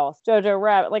Lighthouse, Jojo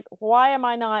Rabbit. Like, why am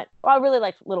I not? Well, I really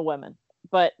liked Little Women,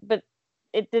 but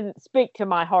it didn't speak to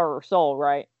my horror soul,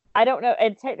 right? I don't know.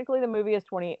 And technically, the movie is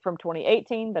from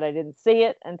 2018, but I didn't see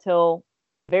it until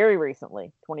very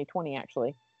recently, 2020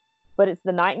 actually. But it's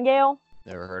The Nightingale.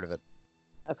 Never heard of it.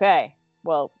 Okay.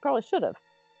 Well, probably should have.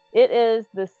 It is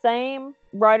the same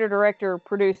writer, director,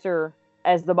 producer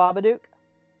as The Babadook.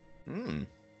 Hmm.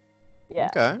 Yeah.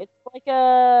 Okay. It's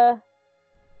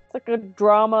like a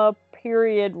drama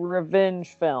period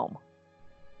revenge film.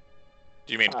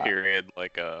 Do you mean Uh, period,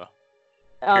 like a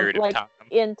period Like of time?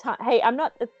 in time. Hey, I'm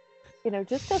not.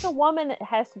 Just because a woman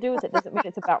has to do with it doesn't mean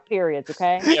it's about periods.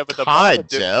 Okay. Yeah, but the God, Babadook,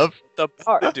 Jeff. the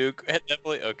Alright. Babadook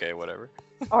definitely. Okay, whatever.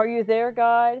 Are you there,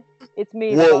 God? It's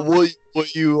me.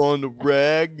 What you on the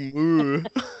rag? Ooh.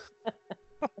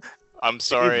 I'm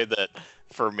sorry that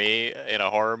for me, in a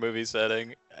horror movie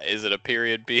setting, is it a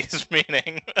period piece?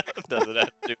 Meaning, does it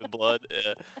have to do with blood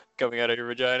coming out of your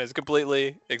vagina? It's a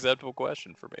completely acceptable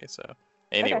question for me. So,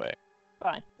 anyway,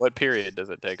 Fine. what period does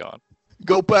it take on?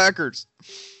 Go Packers.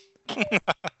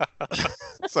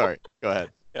 Sorry. Go ahead.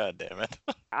 God damn it,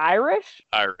 Irish.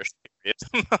 Irish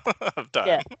period of time.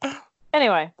 Yeah.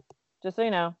 Anyway, just so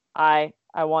you know, I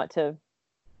want to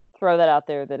throw that out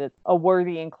there that it's a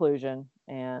worthy inclusion.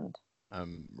 And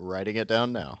I'm writing it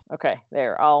down now. okay,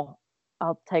 there. I'll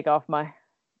take off my,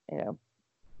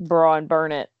 bra and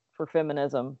burn it for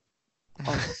feminism.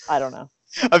 I don't know.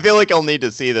 I feel like I'll need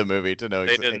to see the movie to know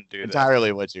They didn't do that.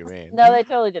 entirely what you mean. No, they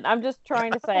totally didn't. I'm just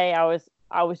trying to say I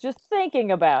was just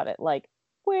thinking about it. Like,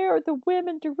 where are the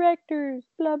women directors?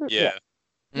 Blah blah. Yeah,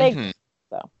 They- Mhm.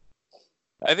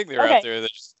 I think they're Okay. out there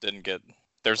that just didn't get.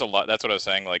 There's a lot. That's what I was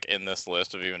saying. Like in this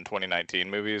list of even 2019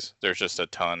 movies, there's just a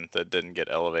ton that didn't get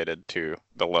elevated to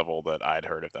the level that I'd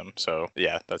heard of them. So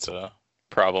yeah, that's a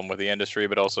problem with the industry.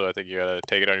 But also, I think you gotta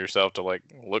take it on yourself to like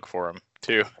look for them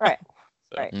too. Right.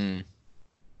 So, Right. Mm.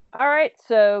 All right,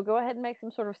 so go ahead and make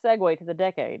some sort of segue to the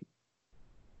decade.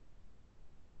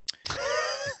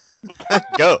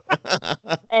 Go.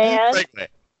 And Segue.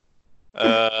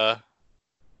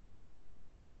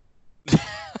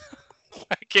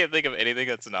 I can't think of anything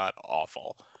that's not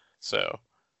awful. So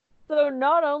so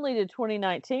not only did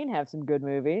 2019 have some good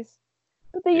movies,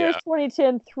 but the years Yeah.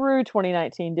 2010 through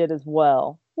 2019 did as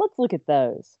well. Let's look at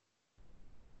those.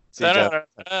 See, Jeff,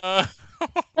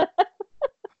 Da-da-da-da.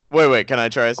 Wait. Can I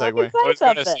try a I can segue? say I was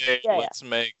gonna something. say, Yeah, let's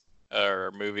make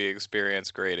our movie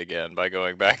experience great again by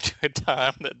going back to a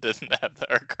time that didn't have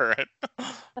our current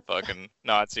fucking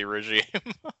Nazi regime.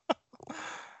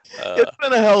 It's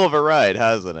been a hell of a ride,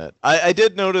 hasn't it? I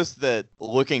did notice that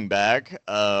looking back,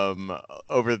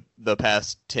 over the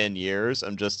past 10 years,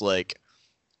 I'm just like,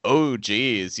 oh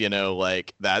geez,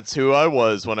 like that's who I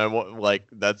was when like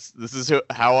this is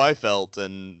how I felt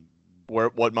and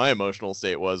what my emotional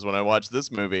state was when I watched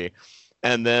this movie,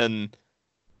 and then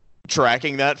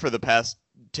tracking that for the past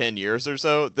 10 years or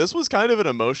so, this was kind of an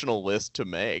emotional list to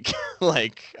make.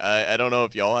 Like, I don't know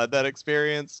if y'all had that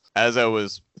experience. As I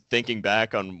was thinking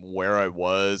back on where I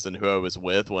was and who I was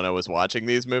with when I was watching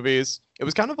these movies, it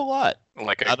was kind of a lot.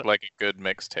 like a good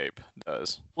mixtape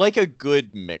does. Like a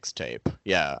good mixtape.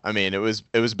 Yeah. I mean, it was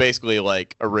basically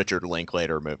like a Richard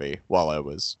Linklater movie while I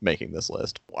was making this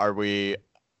list. Are we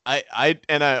I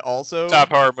also Top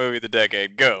horror movie of the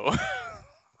decade. Go.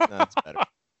 That's better.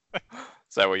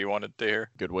 Is that what you wanted to hear?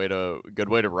 Good way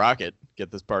to rock it.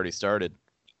 Get this party started.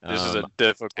 This is a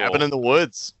difficult. Cabin in the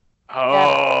Woods.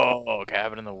 Oh,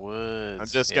 Cabin in the Woods. I'm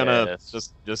just gonna Yes.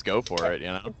 just go for it,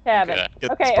 it's Cabin. Okay.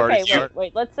 Get this party started.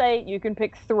 Wait. Let's say you can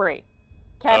pick 3.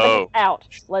 Cabin is out.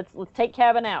 Let's take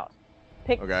Cabin out.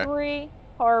 Pick Okay. 3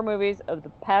 horror movies of the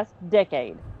past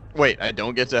decade. Wait, I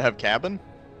don't get to have Cabin?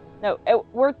 No,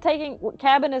 we're taking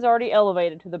Cabin is already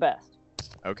elevated to the best.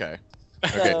 Okay.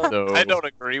 Okay, so I don't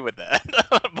agree with that,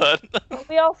 but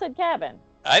We all said Cabin.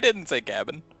 I didn't say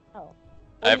Cabin. Oh.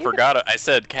 I Well, you forgot. I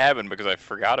said Cabin because I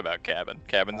forgot about Cabin.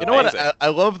 Cabin's you know what? amazing. I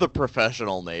love the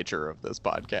professional nature of this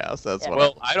podcast. That's Yeah. what.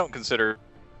 Well, I don't consider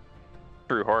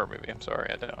true horror movie. I'm sorry,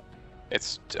 I don't.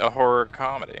 It's a horror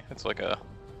comedy. It's like a.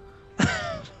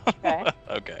 Okay.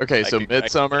 Okay. Okay, so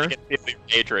Midsummer? I can feel the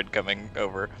hatred coming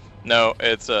over. No,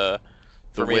 it's for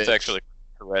The me. It's Witch. actually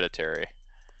Hereditary.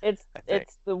 It's I think.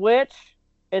 it's The Witch,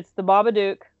 it's The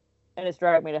Babadook, and it's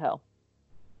Drag Me to Hell.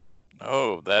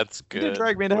 Oh, that's When good. did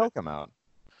Drag Me to Hell come out?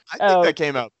 I think Oh, that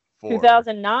came out before.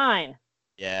 2009.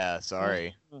 Yeah,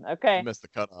 sorry. Okay. You missed the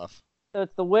cutoff. So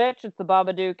it's The Witch, it's The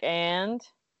Babadook, and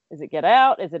is it Get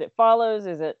Out? Is it It Follows?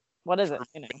 Is it what is it?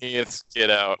 For me, it's Get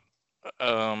Out.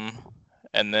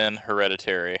 And then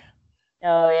Hereditary,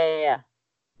 Oh yeah.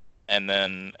 and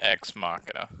then Ex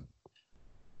Machina.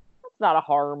 That's not a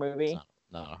horror movie.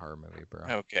 Not a horror movie, bro.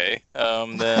 Okay.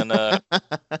 Then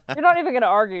You're not even gonna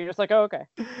argue. You're just like, oh, okay.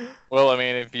 well, I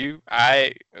mean,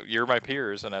 you're my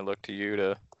peers, and I look to you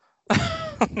to.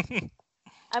 I mean,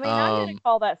 I'm gonna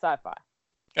call that sci-fi.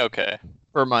 Okay.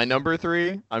 For my number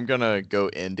 3, I'm gonna go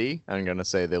indie. I'm gonna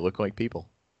say They Look Like People.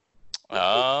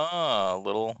 Ah,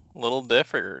 little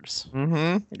differs.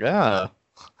 Yeah.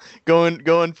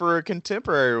 Going for a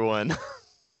contemporary one.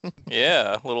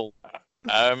 Yeah,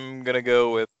 I'm gonna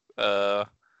go with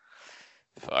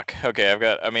fuck. Okay,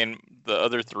 the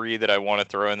other 3 that I want to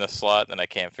throw in the slot and I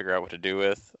can't figure out what to do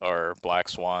with are Black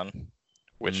Swan,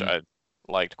 which I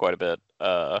liked quite a bit.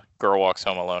 Girl Walks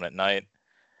Home Alone at Night.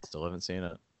 Still haven't seen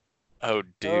it. Oh,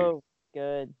 dude. Oh,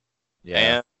 good.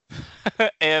 Yeah.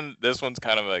 And and this one's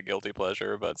kind of a guilty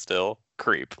pleasure, but still,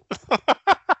 Creep. Oh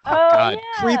God, yeah.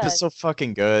 Creep is so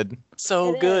fucking good.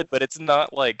 So It good, is. but it's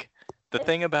not like the It-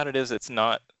 thing about it is it's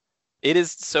not. It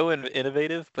is so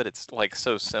innovative, but it's like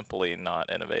so simply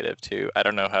not innovative too. I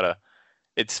don't know how to.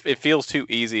 It feels too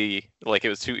easy. Like it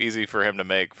was too easy for him to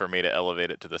make for me to elevate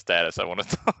it to the status I wanted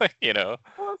to. You know.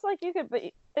 Well, it's like you could. But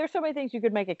there's so many things you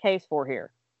could make a case for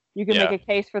here. You can Yeah. make a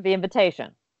case for The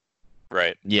Invitation.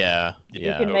 Right. Yeah. You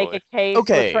Yeah. can make a case.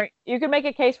 Okay. You can make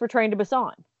a case for Train to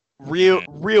Busan.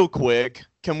 Real quick,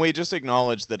 can we just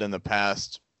acknowledge that in the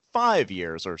past 5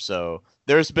 years or so,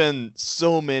 there's been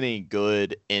so many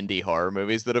good indie horror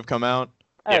movies that have come out,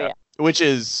 Oh Yeah. yeah. which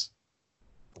is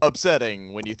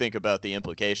upsetting when you think about the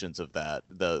implications of that.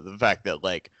 The fact that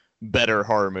like better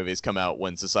horror movies come out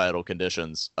when societal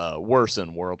conditions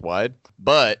worsen worldwide.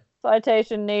 But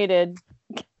Citation needed.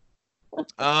 no,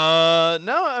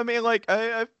 I mean like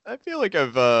I feel like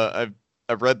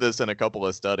I've read this in a couple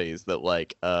of studies that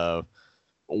like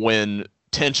when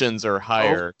tensions are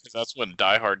higher. because that's when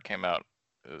Die Hard came out.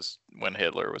 It was when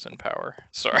Hitler was in power.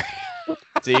 Sorry.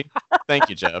 See, thank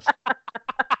you, Jeff.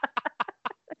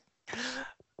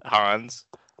 Hans.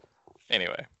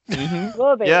 Anyway, Mm-hmm.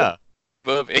 Will be. Yeah,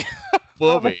 movie.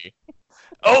 Bobby.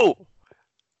 Oh,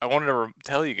 I wanted to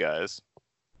tell you guys.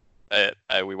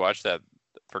 We watched that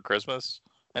for Christmas,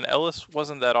 and Ellis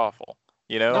wasn't that awful.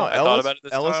 You know, No, I thought about it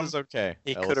this Ellis time. is okay.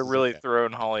 He Ellis could have is really okay.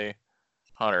 thrown Holly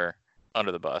Hunter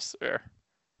under the bus there.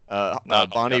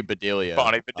 Bonnie Bedelia.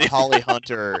 Bonnie Bedelia. Holly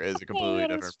Hunter is a completely Yes.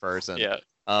 different person. Yeah.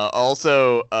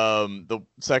 Also, the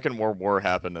Second World War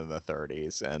happened in the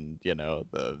 30s, and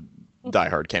the Die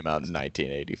Hard came out in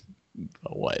 1980.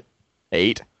 What?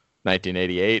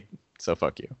 1988. So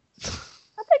fuck you. I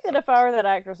think that if I were that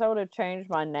actress, I would have changed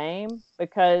my name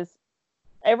because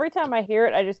every time I hear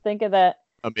it, I just think of that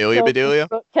Amelia Bedelia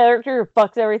character who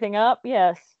fucks everything up.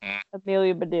 Yes, Mm.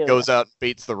 Amelia Bedelia. goes out and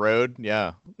beats the road.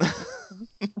 Yeah.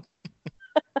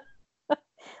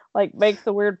 Like makes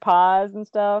the weird pies and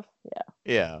stuff.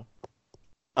 Yeah.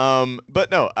 Yeah.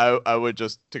 But no, I would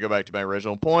just, to go back to my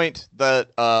original point, that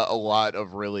a lot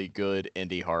of really good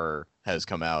indie horror has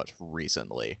come out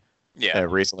recently. Yeah.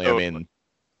 Recently, totally. I mean,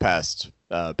 past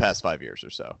 5 years or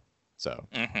so. So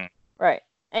Mhm. Right.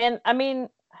 And I mean,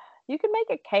 you could make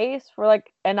a case for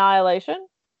like Annihilation,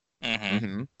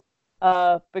 Mhm.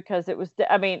 because it was.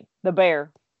 I mean, the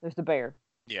bear. There's the bear.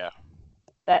 Yeah.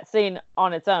 That scene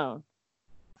on its own.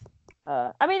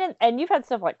 I mean, and you've had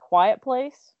stuff like Quiet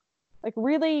Place, like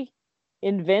really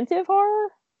inventive horror.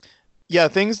 yeah,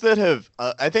 things that have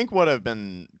I think what I've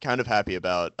been kind of happy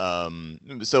about.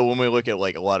 So when we look at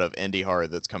like a lot of indie horror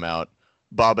that's come out,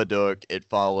 Babadook, It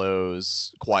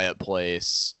Follows, Quiet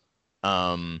Place,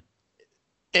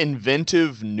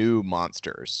 inventive new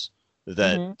monsters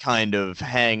that Mhm. kind of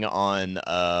hang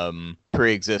on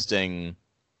pre-existing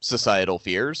societal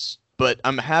fears. But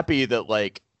I'm happy that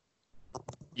we're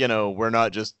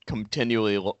not just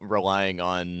continually relying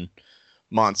on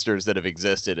monsters that have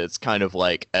existed. It's kind of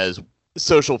like, as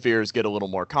social fears get a little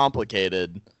more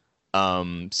complicated,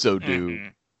 so do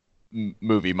Mhm.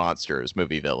 movie monsters,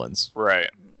 movie villains. Right.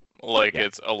 Like Yeah.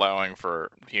 it's allowing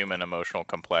for human emotional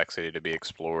complexity to be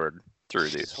explored through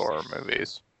these horror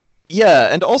movies.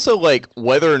 Yeah, and also like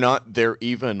whether or not they're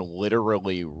even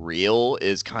literally real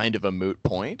is kind of a moot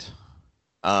point.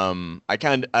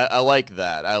 I like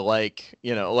that. I like,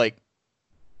 like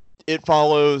It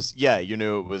Follows. Yeah,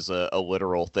 it was a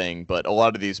literal thing, but a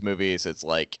lot of these movies, it's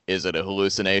like, is it a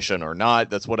hallucination or not?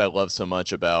 That's what I love so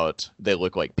much about They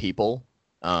Look Like People.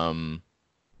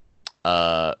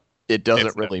 It doesn't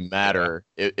It's really yeah. matter.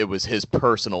 It was his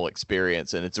personal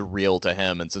experience, and it's real to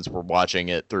him. And since we're watching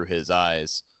it through his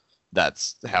eyes,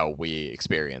 that's how we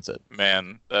experience it.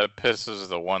 Man, that pisses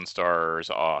the 1-stars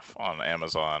off on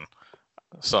Amazon.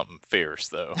 Something fierce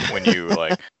though. When you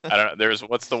like, I don't know. There's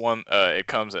what's the one? They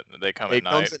come at It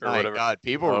night Comes at or Night. whatever. God,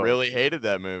 people Oh, really hated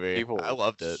that movie. People I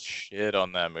loved it. shit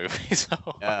on that movie. So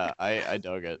Yeah, I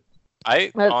dug it.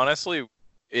 I But- honestly,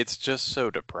 it's just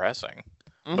so depressing.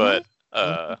 Mhm.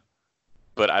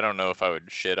 But I don't know if I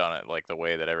would shit on it like the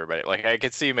way that everybody like. I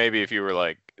could see maybe if you were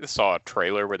like saw a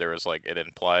trailer where there was like it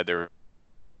implied there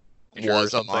Was a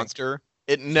something. monster.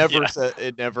 It never Yeah. said.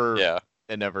 It never. Yeah.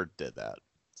 It never did that.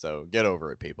 So get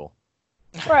over it, people.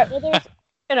 Right. Well, there's,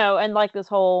 and like this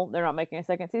whole, they're not making a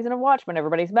second season of Watchmen.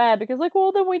 Everybody's mad because, like,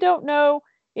 well, then we don't know,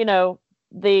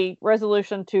 the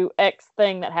resolution to X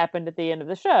thing that happened at the end of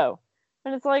the show.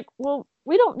 And it's like, well,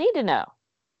 we don't need to know.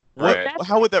 What? Right. That's-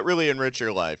 How would that really enrich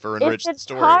your life or enrich the It's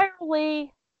story?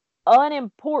 entirely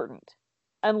unimportant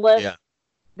unless Yeah.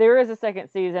 there is a second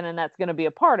season and that's going to be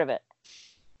a part of it.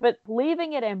 But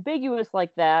leaving it ambiguous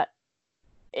like that,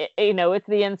 it's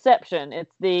the inception.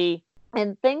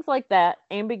 And things like that,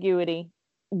 ambiguity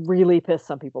really piss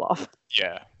some people off.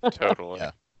 Yeah. Totally.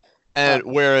 Yeah. And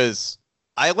whereas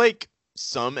I like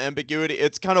some ambiguity,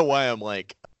 it's kind of why I'm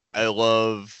like, I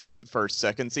love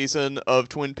second season of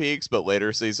Twin Peaks, but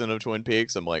later season of Twin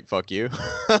Peaks, I'm like, fuck you.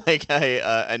 Like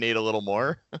I need a little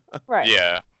more. Right.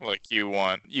 Yeah, like you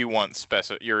want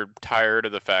you're tired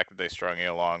of the fact that they strung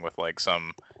you along with like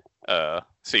some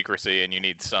secrecy, and you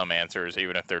need some answers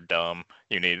even if they're dumb.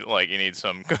 You need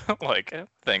some like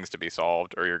things to be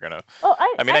solved, or you're gonna Well,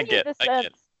 I mean, I need get- the I get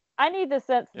sense. I need the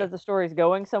sense Yeah. that the story's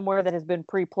going somewhere that has been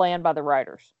pre-planned by the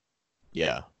writers.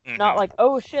 Yeah. Not like,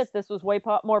 oh shit, this was way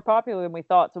more popular than we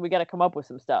thought, so we got to come up with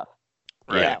some stuff.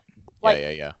 right. Yeah.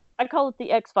 Like- Yeah. I call it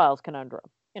the X-Files conundrum.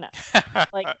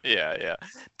 like- yeah.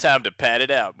 Time to pat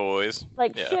it out, boys.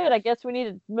 Like, Yeah. shit, I guess we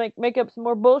need to make up some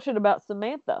more bullshit about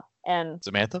Samantha. And,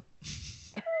 Samantha?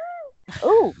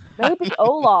 ooh, maybe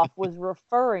Olaf was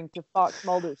referring to Fox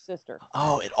Mulder's sister.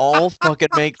 Oh, it all fucking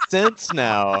makes sense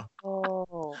now.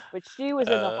 Oh, but she was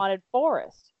in the Uh, haunted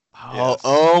forest. Oh, Yes.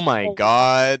 oh my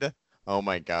god. Oh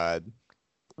my god.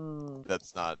 Mm.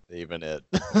 That's not even it.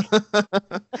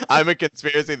 I'm a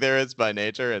conspiracy theorist by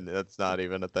nature, and that's not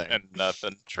even a thing. And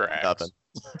nothing tracks. Nothing.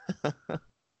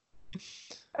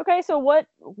 Okay, so what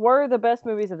were the best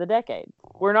movies of the decade?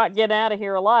 We're not getting out of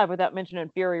here alive without mentioning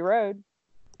Fury Road.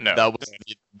 No. That was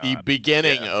the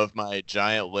beginning Yeah. of my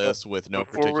giant list with no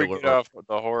Before we particular. get off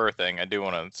the horror thing, I do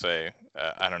want to say,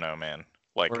 I don't know, man.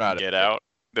 Like We're not Get Out,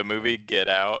 the movie Get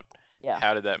Out. Yeah.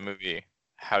 How does that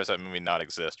movie not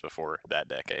exist before that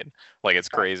decade? Like it's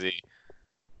crazy.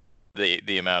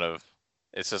 The amount of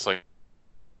it's just like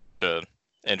an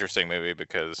interesting movie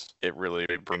because it really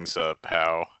brings up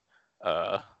how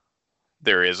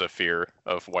there is a fear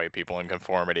of white people and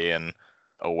conformity in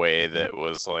a way that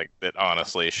was like that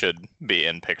honestly should be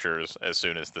in pictures as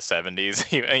soon as the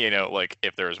 70s. You know, like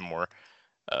if there was more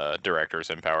directors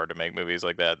empowered to make movies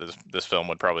like that, this film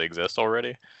would probably exist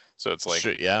already. So it's like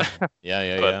yeah. But-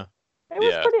 Yeah.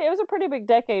 It was a pretty big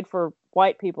decade for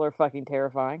white people are fucking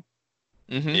terrifying.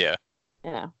 Mm-hmm. yeah.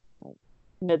 You know, like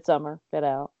Midsummer, Get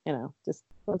Out. You know,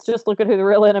 let's just look at who the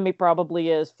real enemy probably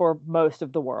is for most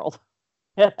of the world.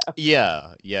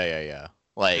 Yeah.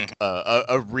 Like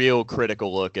a real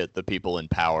critical look at the people in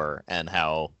power and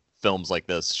how films like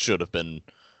this should have been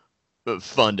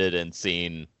funded and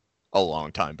seen a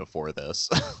long time before this.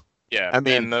 Yeah. I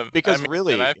mean,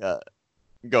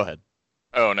 go ahead.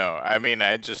 Oh no, I mean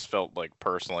I just felt like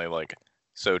personally like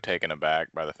so taken aback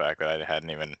by the fact that I hadn't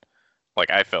even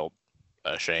like I felt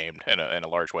ashamed in a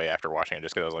large way after watching it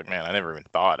just because I was like, man, I never even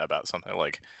thought about something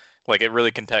like it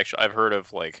really contextual. I've heard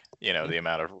of like the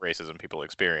amount of racism people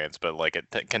experience, but like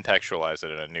it contextualized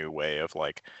it in a new way of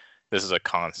like this is a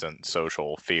constant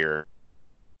social fear,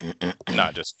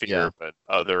 not just fear but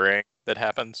othering that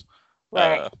happens.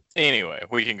 Right. Anyway,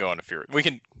 we can go on to fear. We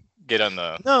can get on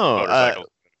the No, motorcycle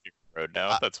road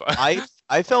now. That's fine.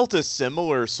 I felt a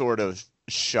similar sort of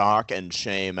shock and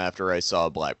shame after I saw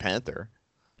Black Panther.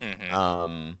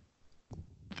 Mhm.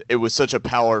 It was such a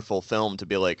powerful film to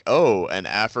be like, oh, an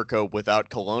Africa without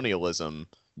colonialism.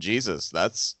 Jesus,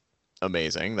 that's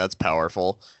amazing. That's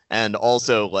powerful. And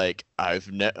also, like, I've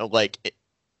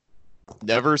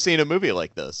never seen a movie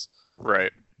like this.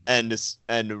 Right. And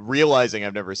realizing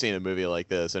I've never seen a movie like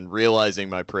this, and realizing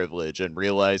my privilege, and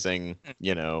realizing,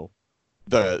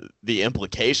 the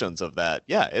implications of that.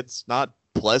 Yeah, it's not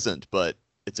pleasant, but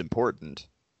it's important.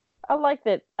 I like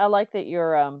that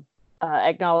your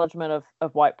acknowledgement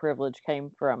of white privilege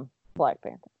came from Black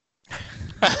Panther.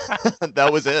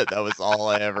 That was it. That was all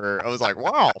I was like,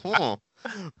 wow.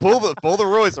 Pull the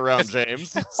Royce around,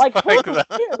 James. Like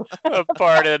the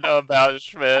part in About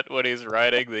Schmidt when he's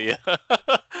writing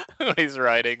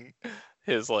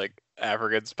his like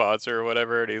African sponsor or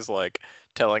whatever, and he's like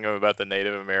telling him about the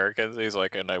Native Americans. He's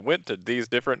like, and I went to these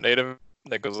different Native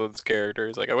Nicholas's character.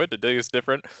 He's like, I went to these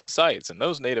different sites, and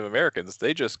those Native Americans,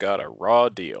 they just got a raw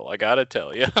deal. I gotta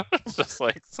tell you, it's just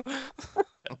like,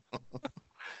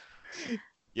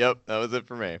 Yep, that was it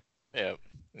for me. yeah.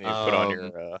 You put on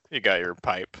your, you got your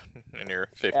pipe in your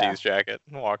 50s jacket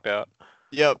and walked out.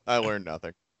 Yep, I learned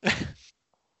nothing.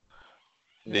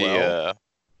 But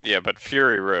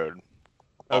Fury Road.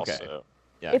 Okay. Also.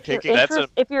 Yeah,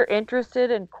 if you're interested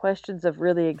in questions of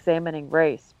really examining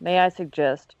race, may I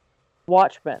suggest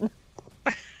Watchmen?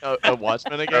 A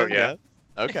Watchmen again? Oh, yeah.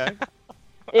 Okay.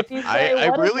 If you say, I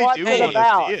really do want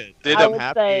to see it. I'm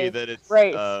happy that it's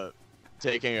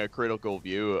taking a critical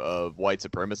view of white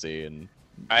supremacy and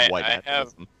white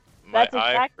nationalism. My That's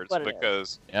eye exactly hurts what it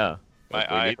because my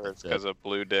eye hurts because a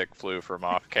blue dick flew from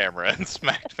off camera and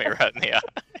smacked me right in the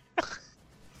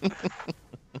eye.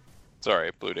 Sorry,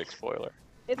 blue dick spoiler.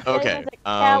 It's Okay.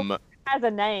 has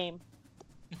a name.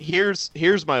 Here's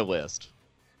my list.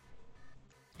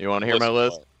 You want to hear my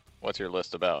list? What's your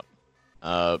list about?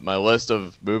 My list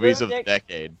of movies of the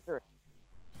decade.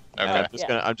 Okay.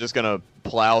 I'm just gonna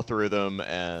plow through them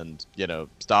and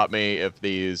stop me if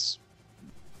these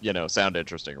sound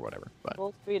interesting or whatever. But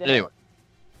Full speed anyway,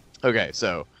 okay.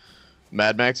 So,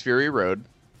 Mad Max Fury Road,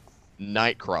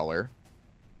 Nightcrawler,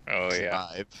 Oh yeah.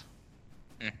 Drive,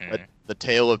 Mhm. The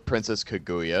Tale of Princess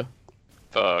Kaguya.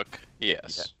 Fuck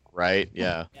yes. Right?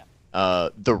 Yeah.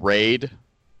 The Raid.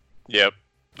 Yep.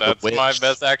 That's Witch. my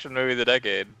best action movie of the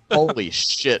decade. Holy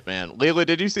shit, man! Leila,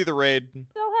 did you see The Raid?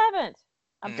 Still haven't.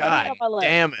 I'm putting it God on my list.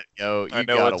 damn it, yo! You I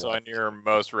know gotta it's watch on your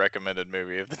most recommended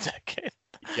movie of the decade.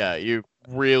 Yeah, you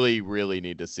really, really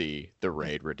need to see The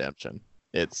Raid Redemption.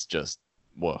 It's just,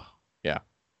 whoa. Yeah.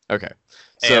 Okay.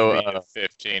 So, And be a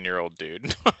 15-year-old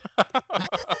dude.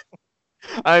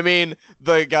 I mean,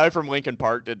 the guy from Linkin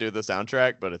Park did do the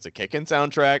soundtrack, but it's a kickin'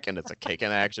 soundtrack and it's a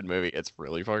kickin' action movie. It's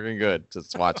really fucking good.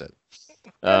 Just watch it.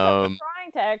 I'm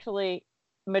trying to actually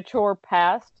mature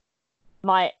past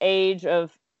my age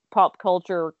of pop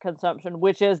culture consumption,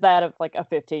 which is that of like a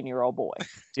 15-year-old boy.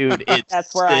 Dude, it's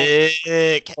That's where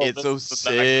sick. Oh, It's so this is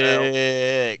the next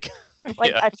sick.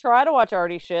 Like Yeah. I try to watch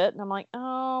arty shit, and I'm like,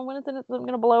 oh, when is it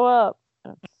gonna blow up?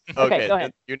 Okay, go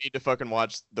ahead. You need to fucking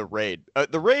watch The Raid.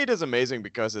 The Raid is amazing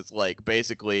because it's like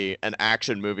basically an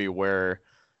action movie where,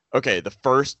 okay,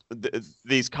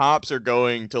 these cops are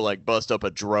going to like bust up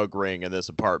a drug ring in this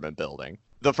apartment building.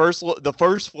 The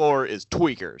first floor is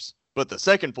tweakers, but the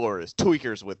second floor is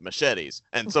tweakers with machetes,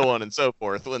 and so on and so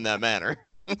forth in that manner.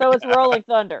 So it's Rolling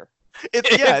Thunder. It's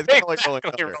kind of like Rolling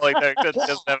Thunder. Rolling Thunder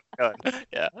just have a gun.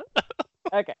 Yeah.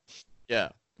 Okay. Yeah.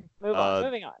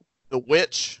 Moving on. The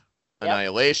Witch, Yep.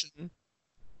 Annihilation,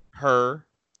 Her,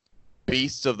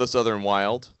 Beasts of the Southern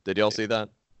Wild. Did y'all see that?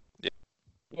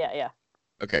 Yeah.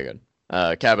 Okay,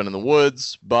 good. Cabin in the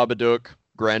Woods, Babadook,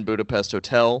 Grand Budapest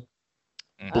Hotel,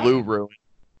 Blue Ruin.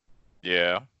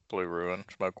 Yeah. Blue Ruin.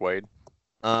 Smoke Wade.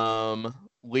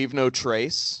 Leave No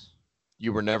Trace,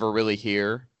 You Were Never Really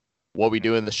Here, What We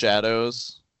Do in the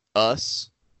Shadows, Us,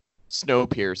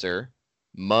 Snowpiercer,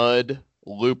 Mud,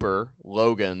 Looper,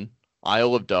 Logan,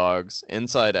 Isle of Dogs,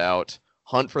 Inside Out,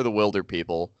 Hunt for the Wilder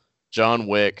People, John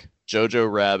Wick,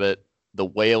 Jojo Rabbit, The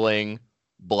Wailing,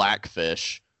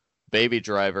 Blackfish, Baby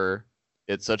Driver,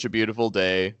 It's Such a Beautiful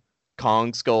Day,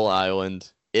 Kong Skull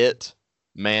Island, It,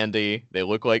 Mandy, They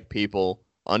Look Like People,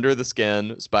 Under the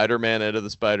Skin, Spider-Man Into the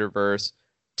Spider-Verse,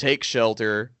 Take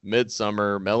Shelter,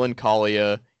 Midsummer,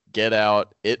 Melancholia, Get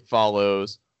Out, It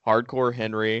Follows, Hardcore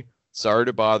Henry, Sorry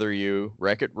to Bother You,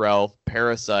 Wreck-It Ralph,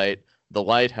 Parasite, The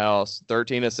Lighthouse,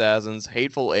 13 Assassins,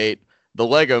 Hateful Eight, The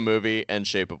Lego Movie, and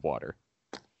Shape of Water.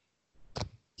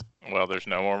 Well, there's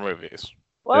no more movies.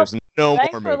 Well, There's no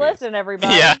thanks more for movies. listening,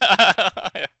 everybody.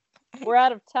 Yeah. We're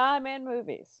out of time and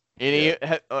movies.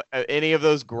 Any of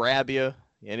those grab you?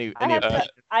 Any I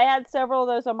had several of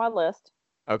those on my list.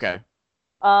 Okay.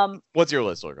 Um, What's your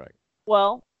list look like?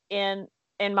 well, in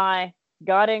my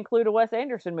gotta include a Wes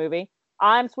Anderson movie,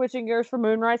 I'm switching gears for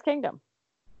Moonrise Kingdom.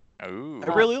 Ooh.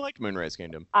 I really liked Moonrise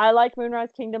Kingdom. I like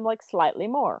Moonrise Kingdom like slightly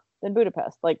more than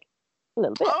Budapest, like a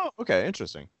little bit. Oh, okay,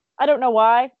 interesting. I don't know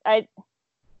why.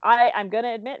 I'm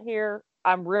gonna admit here,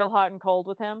 I'm real hot and cold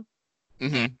with him.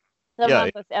 Mm-hmm.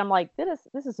 Sometimes I'm like,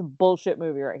 this is a bullshit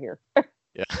movie right here.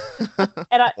 Yeah.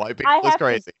 And White I people is have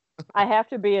crazy. I have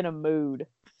to be in a mood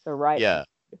to write. Yeah.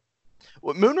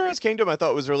 Well, Moonrise Kingdom I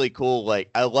thought was really cool. Like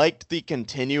I liked the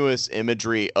continuous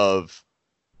imagery of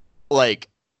like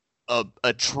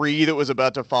a tree that was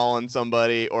about to fall on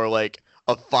somebody, or like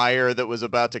a fire that was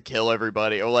about to kill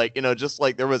everybody, or like, you know, just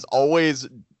like there was always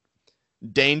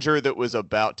danger that was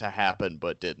about to happen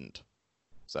but didn't.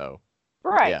 So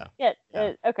Right.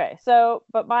 Yeah. Okay. So,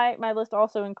 but my list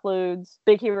also includes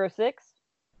Big Hero 6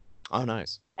 Oh,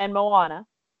 nice. and Moana.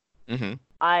 Mm-hmm.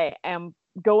 I am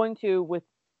going to, with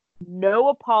no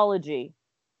apology,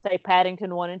 say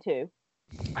Paddington 1 and 2.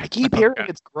 I keep hearing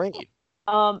it's great.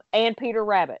 And Peter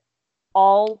Rabbit.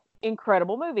 All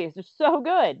incredible movies. They're so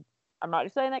good. I'm not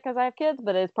just saying that because I have kids,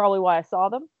 but it's probably why I saw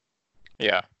them.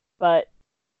 Yeah. But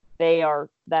they are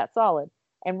that solid.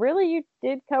 And really, you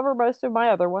did cover most of my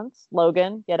other ones.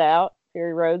 Logan, Get Out,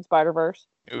 Fury Road, Spider-Verse.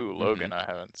 Ooh, Logan, I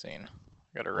haven't seen.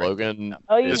 Gotta write Logan.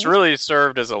 Oh, It's really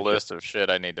served as a list of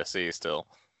shit I need to see still.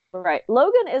 Right.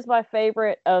 Logan is my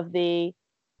favorite of the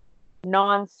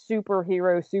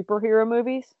non-superhero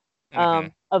movies.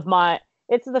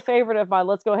 It's the favorite of my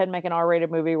let's go ahead and make an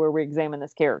R-rated movie where we examine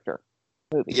this character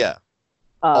movie. Yeah.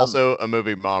 Also, a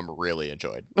movie Mom really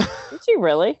enjoyed. Did she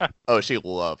really? Oh, she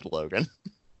loved Logan.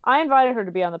 I invited her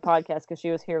to be on the podcast because she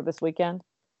was here this weekend.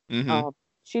 Mm-hmm.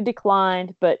 She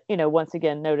declined, but once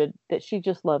again noted that she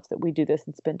just loves that we do this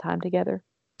and spend time together.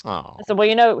 Oh. I said, well,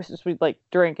 it was just we like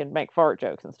drink and make fart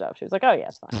jokes and stuff. She was like, oh yeah,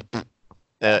 it's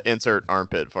fine. Insert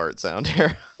armpit fart sound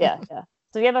here. Yeah.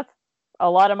 So yeah, that's a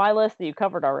lot of my list that you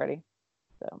covered already.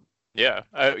 So. Yeah.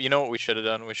 You know what we should have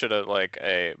done? We should have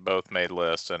both made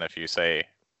lists, and if you say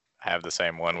have the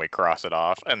same one, we cross it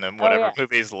off, and then whatever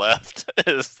movie's left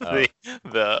is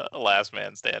the last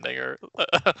man standing or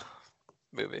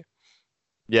movie.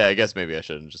 Yeah, I guess maybe I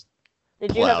shouldn't just.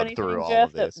 Did you have anything, through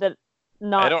Jeff, all of that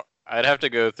not? I'd have to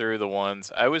go through the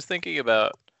ones I was thinking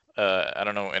about. I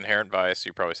don't know, Inherent Vice.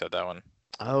 You probably said that one.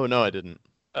 Oh no, I didn't.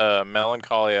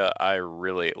 Melancholia. I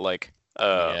really like.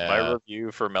 My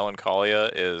review for Melancholia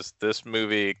is this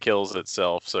movie kills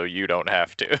itself, so you don't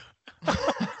have to.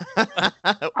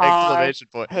 Exclamation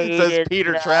point. It says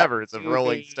Peter Travers of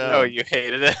Rolling Stone. Oh, you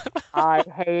hated it? I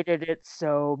hated it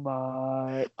so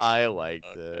much. I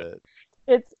liked it.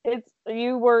 It's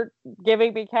you were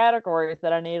giving me categories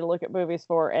that I need to look at movies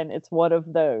for, and it's one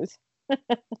of those.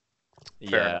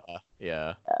 Yeah.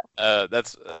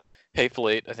 That's Hateful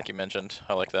Eight. I think you mentioned.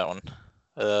 I like that one.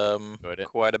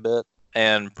 Quite a bit.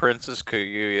 And Princess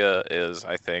Kaguya is,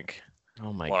 I think,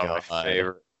 oh my one God. of my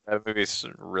favorite. That movie's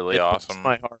really it awesome. Puts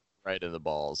my heart right in the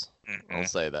balls. Mm-hmm. I'll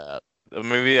say that. The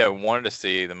movie I wanted to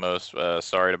see the most,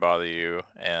 Sorry to Bother You,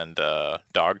 and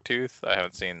Dogtooth. I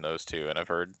haven't seen those two, and I've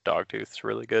heard Dogtooth's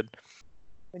really good.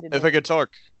 If I could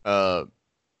talk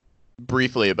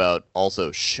briefly about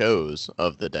also shows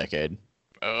of the decade.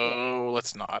 Oh,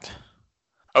 let's not.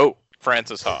 Oh,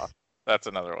 Francis Ha. That's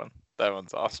another one. That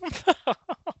one's awesome.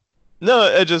 No,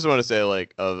 I just want to say,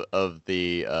 like, of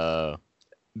the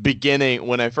beginning,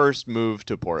 when I first moved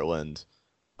to Portland,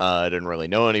 I didn't really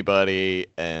know anybody,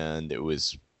 and it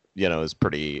was, it was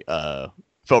pretty,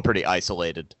 felt pretty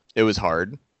isolated. It was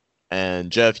hard.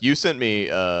 And Jeff, you sent me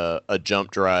a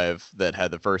jump drive that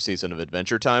had the first season of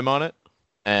Adventure Time on it.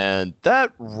 And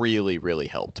that really, really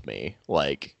helped me.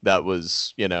 Like, that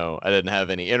was, I didn't have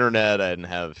any internet. I didn't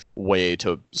have way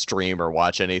to stream or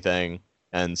watch anything.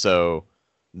 And so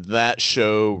that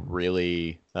show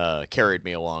really carried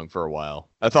me along for a while.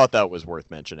 I thought that was worth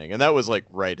mentioning. And that was, like,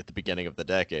 right at the beginning of the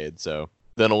decade. So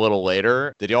then a little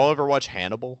later, did y'all ever watch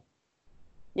Hannibal?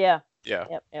 Yeah. Yeah.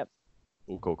 Yep.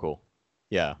 Ooh, cool.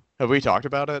 Yeah. Have we talked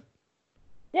about it?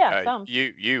 Yeah, some.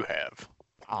 You have.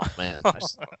 Oh, man.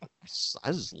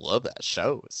 I just love that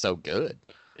show. It's so good.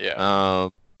 Yeah.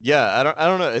 Yeah, I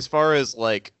don't know. As far as,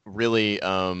 like, really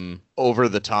over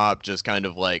the top, just kind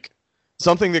of like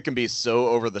something that can be so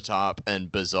over the top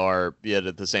and bizarre, yet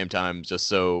at the same time just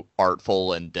so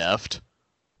artful and deft.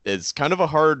 It's kind of a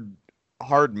hard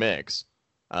mix.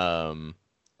 I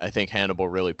think Hannibal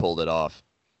really pulled it off.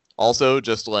 Also,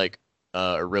 just like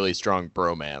a really strong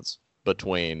bromance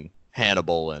between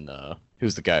Hannibal and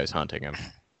who's the guy who's hunting him?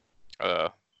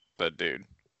 The dude.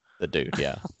 The dude,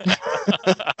 yeah.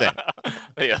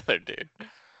 The other dude.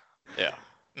 Yeah.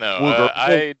 No, Well,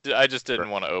 I just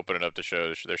didn't want to open it up to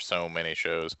shows. There's so many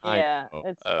shows. Yeah,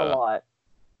 it's a lot.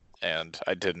 And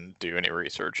I didn't do any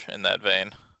research in that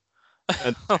vein.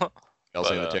 And y'all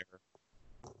seen The Terror?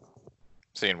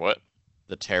 Seen what?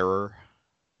 The Terror.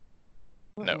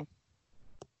 No. Mm-mm.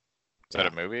 Is that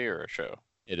a movie or a show?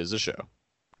 It is a show.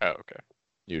 Oh, okay.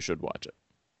 You should watch it.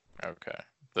 Okay.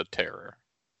 The Terror.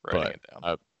 Writing it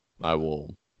down. I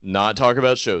will not talk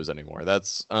about shows anymore.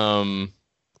 That's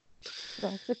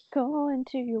That's going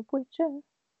to your witcher.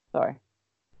 Sorry.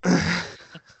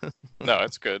 No,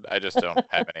 it's good. I just don't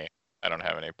have any. I don't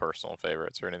have any personal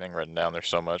favorites or anything written down. There's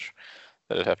so much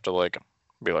that I'd have to like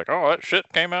be like, oh, that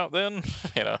shit came out then,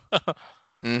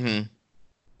 Mm-hmm.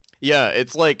 Yeah,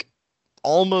 it's like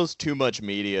almost too much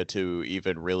media to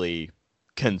even really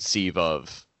conceive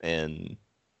of in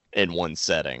one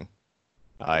setting.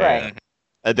 Right.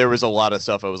 There was a lot of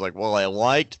stuff I was like, well, I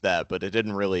liked that, but it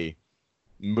didn't really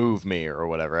move me or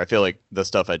whatever. I feel like the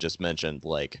stuff I just mentioned,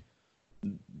 like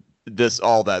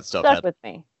all that stuff Stuck had, with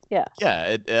me. Yeah.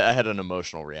 yeah, I had an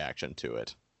emotional reaction to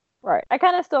it. Right. I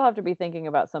kind of still have to be thinking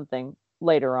about something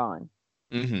later on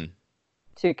Mm-hmm.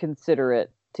 to consider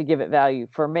it, to give it value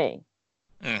for me.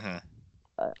 Mm-hmm.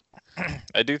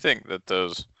 I do think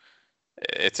that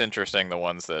it's interesting the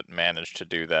ones that manage to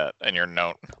do that, and you're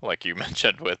known, like you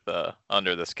mentioned with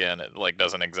Under the Skin, it like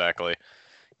doesn't exactly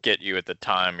get you at the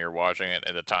time you're watching it,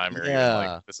 at the time you're even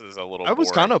like, this is a little I was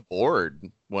boring. kind of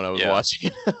bored when I was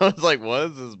watching it. I was like,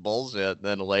 what is this bullshit?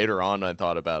 Then later on I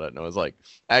thought about it and I was like,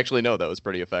 actually no, that was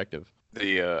pretty effective.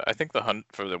 I think the Hunt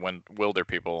for the Wilder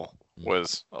People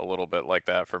was a little bit like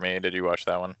that for me. Did you watch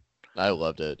that one? I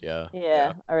loved it, yeah.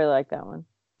 Yeah. I really like that one.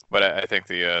 But I think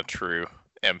the true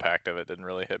impact of it didn't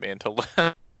really hit me until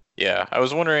yeah. I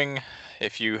was wondering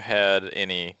if you had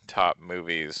any top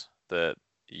movies that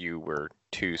you were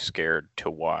too scared to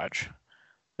watch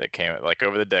that came like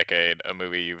over the decade, a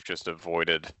movie you've just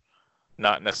avoided,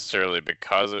 not necessarily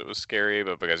because it was scary,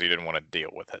 but because you didn't want to deal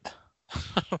with it.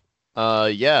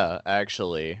 Yeah,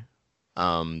 actually,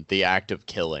 The Act of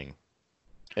Killing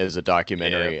is a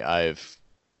documentary I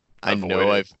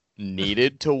know I've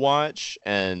needed to watch,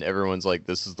 and everyone's like,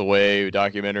 this is the way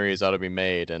documentaries ought to be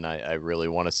made, and I really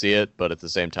want to see it, but at the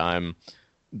same time,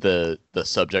 the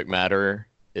subject matter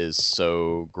is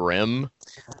so grim.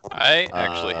 I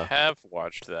actually have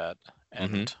watched that,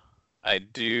 and I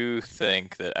do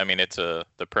think that, I mean, the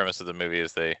premise of the movie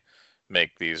is they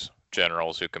make these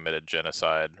generals who committed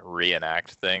genocide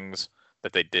reenact things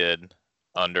that they did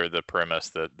under the premise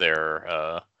that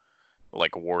they're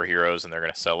like war heroes and they're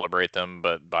going to celebrate them,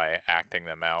 but by acting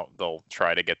them out, they'll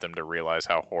try to get them to realize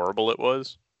how horrible it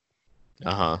was.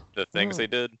 The things they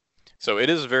did. So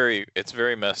it's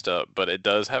very messed up, but it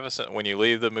does have when you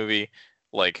leave the movie,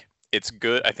 like, it's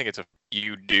good. I think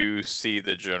you do see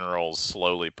the generals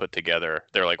slowly put together.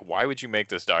 They're like, why would you make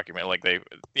this document? Like they,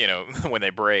 when they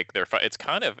break, it's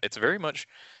kind of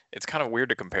weird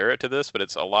to compare it to this, but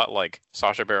it's a lot like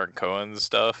Sacha Baron Cohen's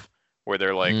stuff, where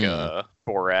they're like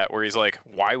Borat, where he's like,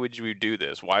 "Why would you do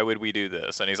this? Why would we do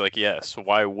this?" And he's like, "Yes,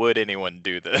 why would anyone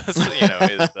do this?"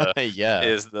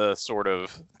 Is the sort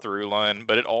of through line,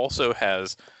 but it also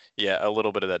has a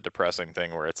little bit of that depressing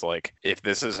thing where it's like, if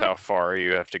this is how far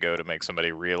you have to go to make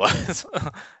somebody realize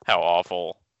how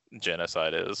awful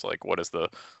genocide is, like, what is the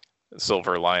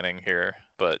silver lining here?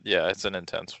 But yeah, it's an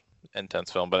intense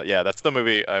film. But yeah, that's the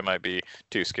movie I might be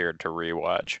too scared to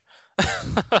rewatch.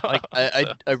 Like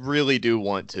I really do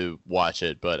want to watch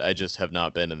it, but I just have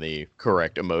not been in the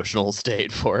correct emotional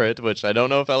state for it, which I don't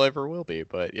know if I'll ever will be.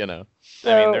 But So,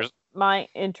 I mean, my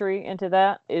entry into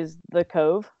that is The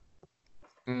Cove.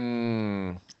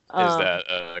 Is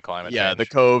that climate change? Yeah, The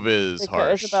Cove is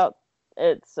harsh.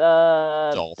 It's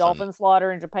dolphin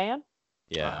slaughter in Japan.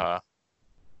 Yeah. Uh-huh.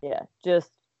 Yeah,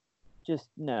 just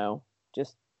no.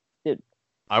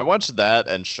 I watched that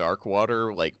and Shark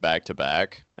Water like back to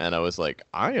back, and I was like,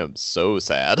 I am so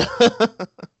sad.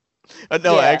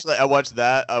 No, actually, I watched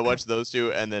that. I watched those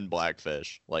two, and then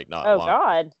Blackfish. Like not. Oh long.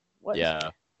 God! What? Yeah.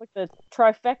 Like the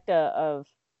trifecta of.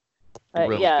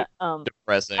 Really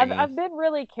depressing. I've been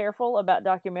really careful about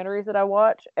documentaries that I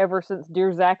watch ever since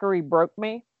Dear Zachary broke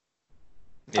me.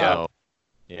 Yeah.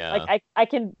 Yeah. Like I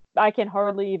can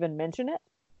hardly even mention it.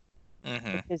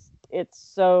 Mm-hmm. Because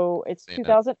it's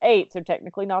 2008, so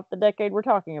technically not the decade we're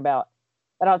talking about.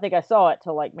 I don't think I saw it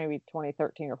till like maybe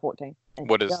 2013 or 14. And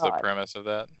what is the premise of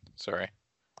that? Sorry,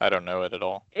 I don't know it at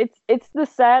all. It's the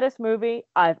saddest movie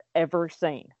I've ever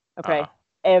seen. Okay,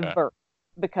 ever,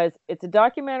 because it's a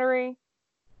documentary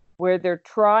where they're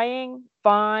trying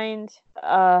find.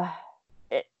 I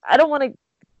don't want to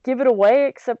give it away,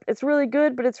 except it's really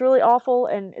good, but it's really awful,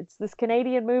 and it's this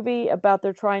Canadian movie about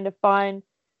they're trying to find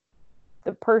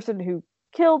the person who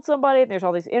killed somebody, and there's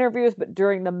all these interviews, but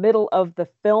during the middle of the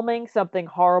filming, something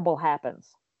horrible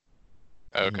happens.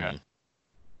 Okay.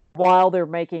 While they're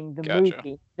making the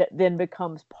movie that then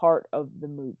becomes part of the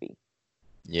movie.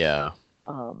 Yeah.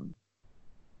 And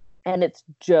it's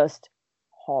just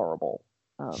horrible.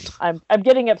 I'm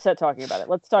getting upset talking about it.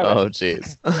 Let's talk about it. Oh,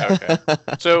 jeez. Okay.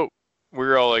 So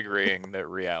we're all agreeing that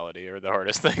reality are the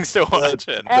hardest things to watch.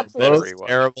 And absolutely. Most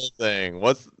terrible thing.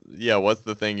 What's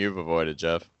the thing you've avoided,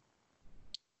 Jeff?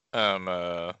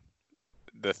 The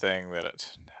thing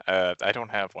that I don't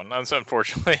have one.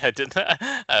 Unfortunately, I didn't.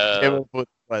 Came up with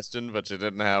a question, but you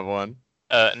didn't have one.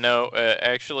 No,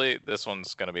 actually, this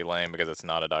one's gonna be lame because it's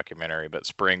not a documentary. But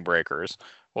Spring Breakers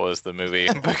was the movie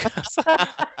because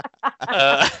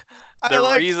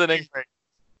the reasoning.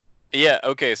 Yeah,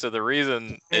 okay, so the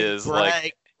reason is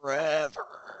like forever.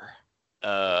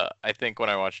 I think when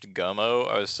I watched Gummo,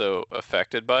 I was so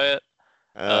affected by it.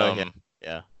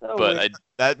 Yeah. But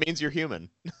that means you're human.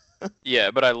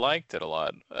 Yeah, but I liked it a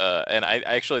lot. And I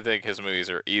actually think his movies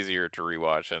are easier to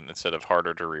rewatch instead of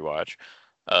harder to rewatch.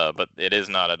 But it is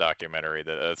not a documentary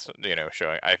that's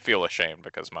showing. I feel ashamed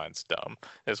because mine's dumb.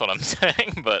 Is what I'm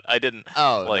saying. But I didn't.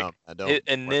 Oh, like no, I don't.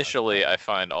 Initially, I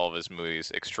find all of his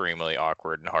movies extremely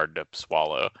awkward and hard to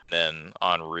swallow. Then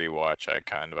on rewatch, I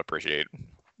kind of appreciate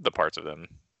the parts of them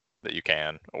that you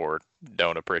can, or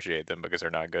don't appreciate them because they're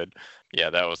not good.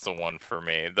 Yeah, that was the one for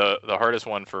me. The hardest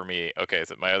one for me. Okay,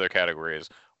 so my other category is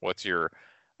what's your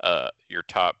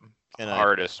top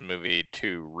hardest movie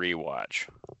to rewatch?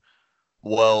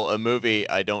 Well, a movie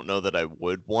I don't know that I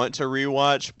would want to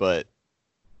rewatch, but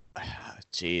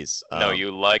jeez. No,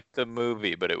 you like the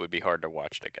movie, but it would be hard to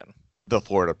watch it again. The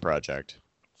Florida Project.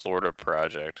 Florida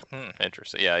Project.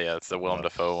 Interesting. Yeah, it's the Willem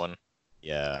Dafoe one.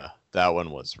 Yeah, that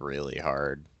one was really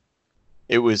hard.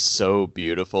 It was so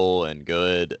beautiful and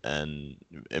good and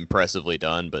impressively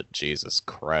done, but Jesus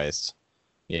Christ.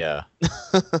 Yeah.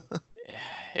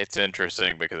 It's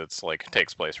interesting because it's like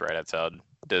takes place right outside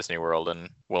Disney World, and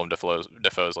Willem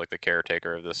Dafoe's like the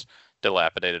caretaker of this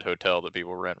dilapidated hotel that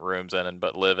people rent rooms in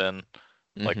but live in,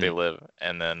 like they live.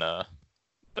 And then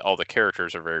all the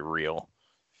characters are very real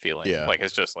feeling. Yeah. Like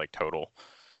it's just like total.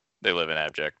 They live in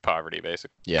abject poverty,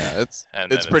 basically. Yeah,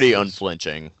 it's pretty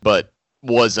unflinching, but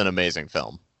was an amazing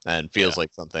film and feels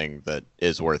like something that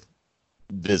is worth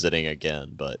visiting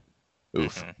again. But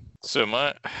oof. So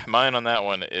mine on that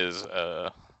one is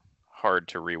hard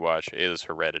to rewatch is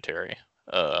Hereditary.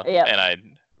 And I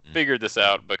figured this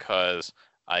out because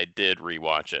I did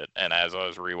rewatch it, and as I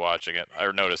was rewatching it,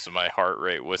 I noticed that my heart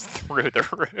rate was through the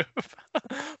roof.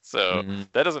 So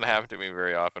that doesn't happen to me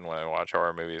very often when I watch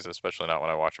horror movies, especially not when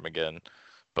I watch them again.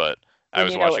 But I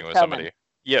was watching with somebody.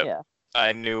 Yeah,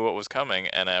 I knew what was coming,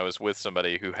 and I was with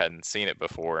somebody who hadn't seen it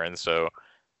before, and so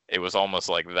it was almost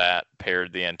like that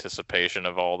paired the anticipation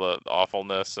of all the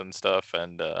awfulness and stuff,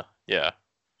 and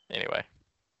anyway,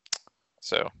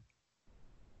 so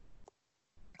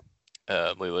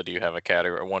Leela, do you have a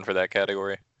category, one for that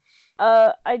category?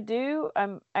 I do.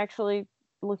 I'm actually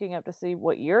looking up to see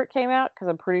what year it came out because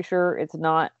I'm pretty sure it's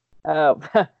not.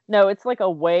 No, it's like a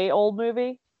way old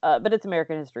movie. But it's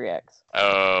American History X.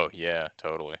 Oh yeah,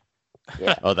 totally.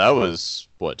 Yeah. Oh, that was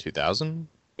what, 2000?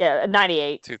 Yeah,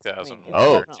 98. 2000. I mean,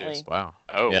 Oh, definitely. wow.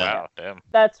 Oh Yeah. wow, damn.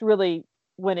 That's really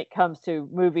when it comes to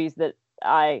movies that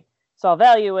I saw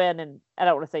value in, and I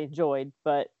don't want to say enjoyed,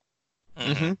 but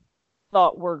Mm-hmm.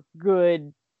 thought were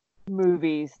good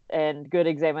movies and good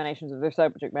examinations of their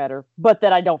subject matter, but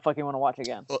that I don't fucking want to watch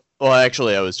again. Well,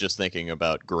 actually, I was just thinking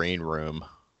about Green Room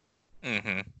Mm-hmm.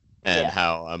 and Yeah.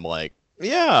 how I'm like,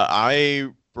 yeah, I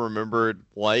remembered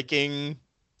liking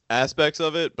aspects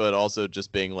of it, but also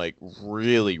just being like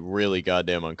really, really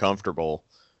goddamn uncomfortable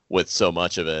with so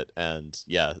much of it. And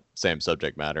yeah, same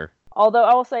subject matter. Although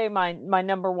I will say my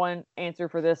number one answer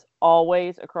for this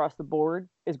always across the board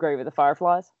is Grave of the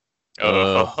Fireflies.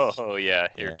 Oh yeah,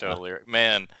 you're Yeah. totally right.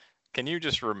 Man, can you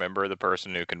just remember the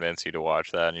person who convinced you to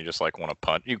watch that and you just like want to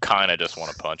punch? You kind of just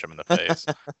want to punch him in the face.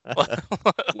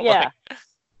 Yeah. Like,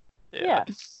 Yeah,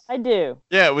 I do.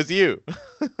 Yeah, it was you.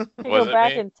 To Was go it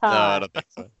back me? in No, I time. don't think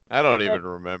so. I don't But even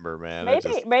remember, man. I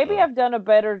Maybe just, I've done a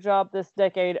better job this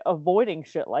decade avoiding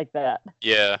shit like that.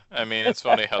 Yeah, I mean, it's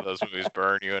funny how those movies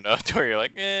burn you enough to where you're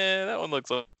like, that one looks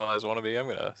like I want to be. I'm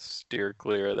gonna steer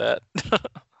clear of that.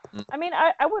 I mean,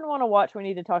 I wouldn't want to watch We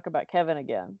Need to Talk About Kevin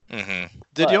again. Mm-hmm.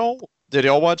 Did but-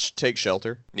 y'all watch Take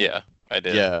Shelter? Yeah, I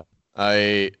did. Yeah.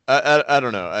 I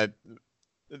don't know.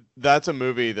 That's a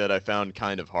movie that I found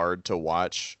kind of hard to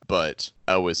watch, but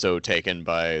I was so taken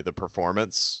by the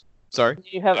performance. Sorry? Do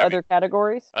you have I mean- other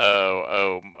categories?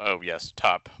 Oh, yes.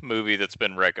 Top movie that's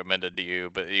been recommended to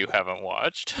you, but you haven't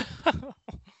watched.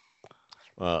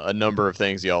 A number of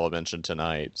things y'all have mentioned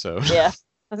tonight, so Yeah.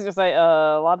 I was gonna say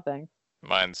a lot of things.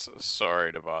 Mine's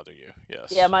Sorry to Bother You.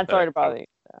 Yes. Yeah, mine's Sorry to Bother You.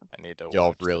 I need to. y'all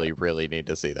watch really, really need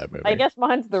to see that movie. I guess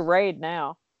mine's The Raid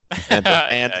now. And the,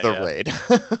 Yeah, yeah. Raid.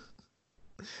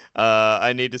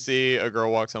 I need to see A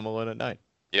Girl Walks Home Alone at Night.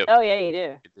 Oh yeah, you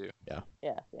do. You do. Yeah.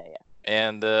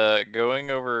 And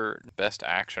going over best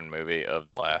action movie of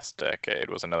last decade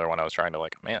was another one I was trying to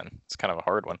like. Man, it's kind of a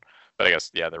hard one, but I guess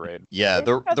The Raid. Yeah, Didn't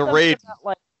you have the something Raid. about,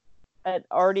 like an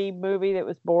arty movie that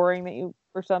was boring that you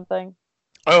or something.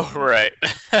 Oh right,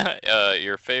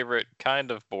 your favorite kind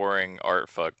of boring art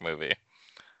fuck movie.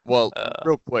 Well, Uh,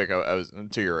 real quick, I was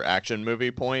to your action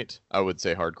movie point. I would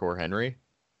say Hardcore Henry.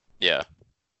 Yeah.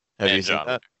 Have And you seen genre.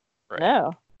 that? Right.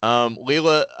 No.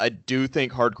 Leela, I do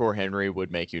think Hardcore Henry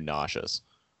would make you nauseous.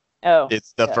 Oh.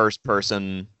 It's the yeah. first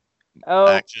person Oh.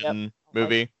 action Yep.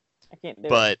 movie, I can't do it.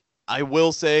 but I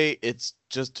will say it's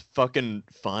just fucking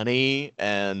funny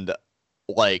and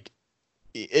like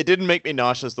it didn't make me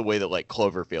nauseous the way that like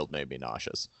Cloverfield made me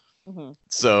nauseous. Mhm.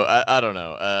 So I don't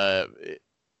know.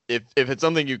 If it's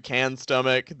something you can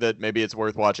stomach, that maybe it's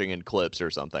worth watching in clips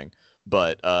or something.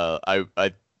 But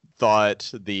I thought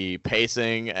the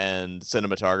pacing and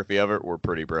cinematography of it were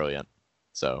pretty brilliant.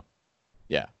 So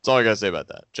yeah, that's all I gotta say about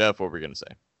that. Jeff, what were you gonna say?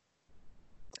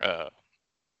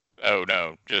 Oh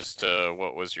no, just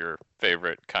what was your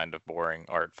favorite kind of boring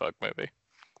art fuck movie?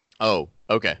 Oh,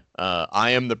 okay.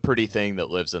 I Am the Pretty Thing That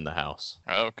Lives in the House.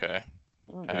 Okay.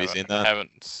 Mm. Have you seen that? I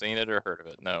haven't seen it or heard of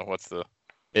it. No. What's the?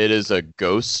 It is a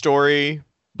ghost story,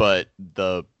 but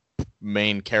the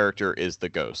main character is the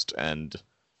ghost, and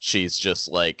she's just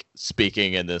like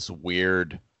speaking in this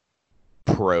weird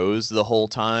prose the whole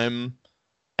time,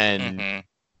 and Mhm.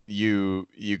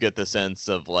 you get the sense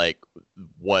of like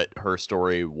what her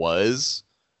story was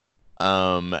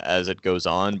as it goes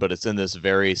on, but it's in this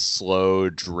very slow,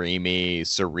 dreamy,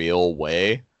 surreal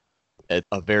way. It's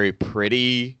a very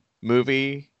pretty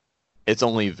movie. It's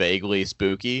only vaguely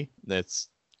spooky. It's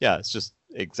just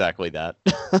exactly that.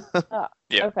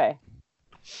 Yeah. Okay.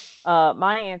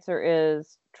 My answer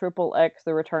is Triple X: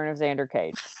 The Return of Xander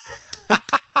Cage.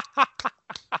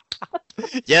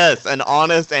 Yes, an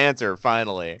honest answer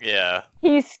finally. Yeah.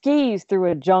 He skis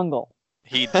through a jungle.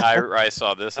 I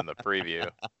saw this in the preview,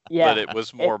 Yeah. but it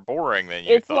was more boring than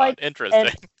you it's thought. like Interesting.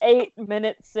 An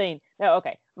 8-minute scene. No,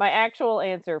 okay. My actual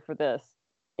answer for this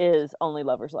is Only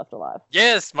Lovers Left Alive.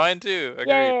 Yes, mine too. Agreed.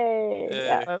 Yay! Yay.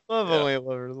 Yeah. I love Yeah. Only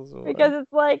Lovers. Because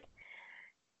it's like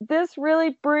this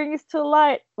really brings to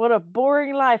light what a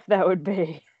boring life that would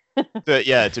be.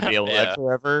 to be alive Yeah.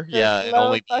 forever. The Yeah, and slow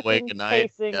only be awake fucking at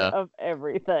night. pacing Yeah. of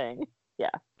everything.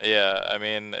 Yeah, I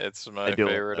mean it's my do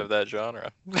love favorite that. of that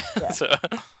genre. Yeah. So,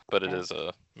 but it Yeah. is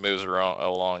moves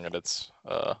along at its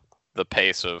the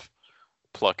pace of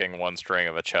plucking one string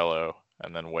of a cello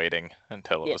and then waiting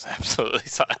until it Yeah. was absolutely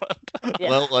silent. Yeah.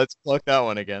 Well, let's pluck that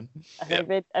one again. I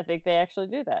think they actually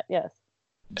do that. Yes.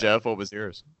 Jeff, what was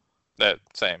yours? That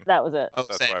same. That was it. Oh,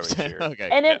 That's same, why we same. cheered. Okay.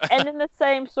 And then, Yeah. and then the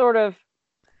same sort of,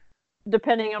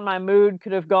 depending on my mood,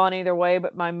 could have gone either way.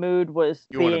 But my mood was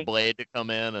You want a being Blade to come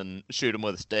in and shoot him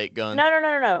with a steak gun?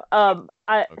 no.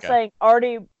 Okay. Saying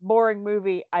already boring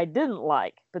movie I didn't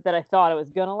like, but that I thought I was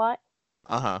gonna like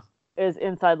Uh-huh. is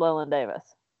Inside Llewyn Davis.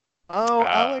 Oh,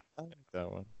 Ah. I like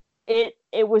that one.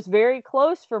 It was very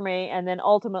close for me, and then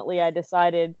ultimately I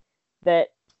decided that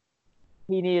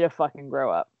he needed to fucking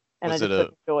grow up, and Was I it just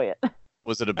couldn't enjoy it.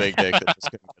 Was it a big dick that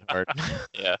just couldn't get hard?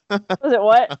 Yeah. Was it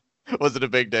what? Was it a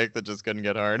big dick that just couldn't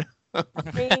get hard? I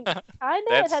mean, kind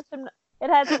of. It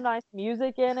had some nice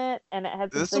music in it, and it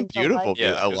had some This is some things I liked. beautiful.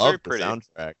 Yeah, I it was love very the pretty.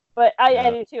 soundtrack. But I Yeah.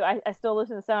 do too. I still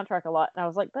listen to the soundtrack a lot, and I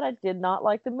was like, but I did not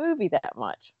like the movie that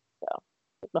much. So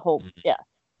the whole Mhm. yeah.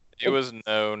 It was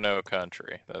No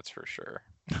Country, that's for sure.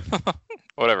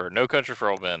 Whatever. No Country for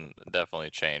Old Men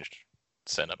definitely changed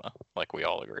cinema, like we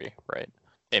all agree, right?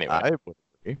 Anyway, I would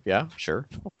agree. Yeah, sure.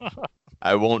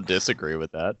 I won't disagree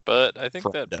with that. but I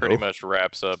think that pretty Frodo. much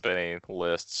wraps up any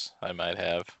lists I might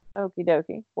have. Okie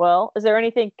dokie. Well, is there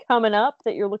anything coming up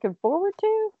that you're looking forward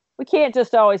to? We can't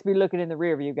just always be looking in the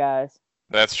rear view, guys.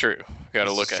 That's true. Got to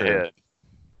This look is true. ahead.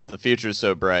 The future's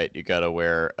so bright, you gotta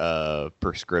wear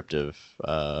prescriptive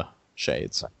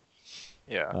shades.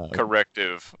 Yeah,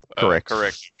 corrective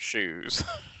shoes.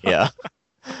 Yeah.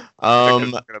 Because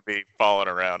it's gonna be falling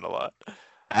around a lot.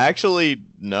 Actually,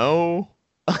 no.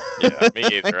 Yeah, me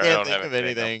either. I I can't don't think have of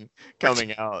anything anything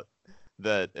coming out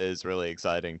that is really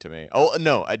exciting to me. Oh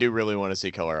no, I do really want to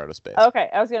see Color Out of Space. Okay,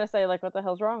 I was gonna say, like, what the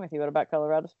hell's wrong with you? What about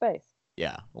Color Out of Space?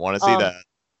 Yeah, I want to see that.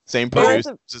 Same there is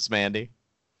producer as Mandy.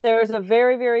 There's a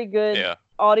very, very good Yeah.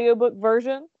 audiobook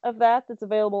version of that's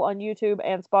available on YouTube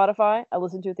and Spotify. I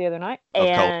listened to it the other night, Of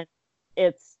Color. and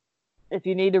it's, if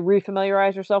you need to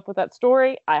refamiliarize yourself with that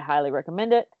story, I highly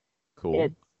recommend it. Cool.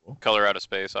 It- Color Out of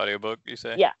Space audiobook, you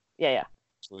say? Yeah.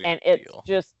 Sweet And it's deal.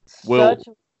 just Will- such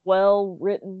a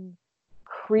well-written,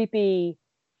 creepy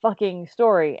fucking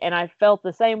story. And I felt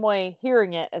the same way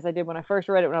hearing it as I did when I first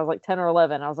read it when I was like 10 or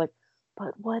 11. I was like,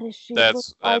 but what does she look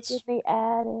like in the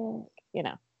attic? You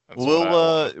know. That's what I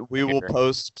want We to will hear.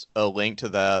 post a link to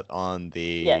that on the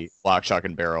Yes. Lock, Shock,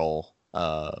 and Barrel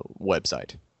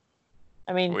website.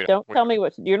 I mean, We- don't we- tell me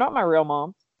what you're not my real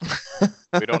mom.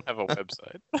 We don't have a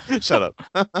website. Shut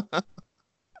up.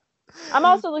 I'm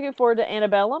also looking forward to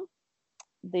Antebellum.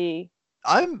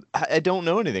 I don't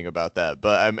know anything about that,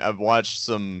 but I've watched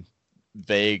some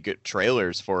vague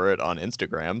trailers for it on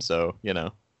Instagram, so you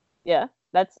know. Yeah,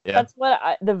 that's what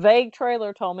the vague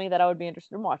trailer told me that I would be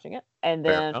interested in watching it, and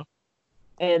Fair then enough.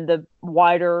 in the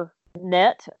wider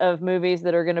net of movies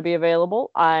that are going to be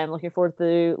available, I'm looking forward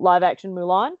to live action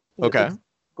Mulan. It Okay. looks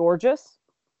gorgeous,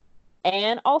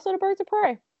 and also to Birds of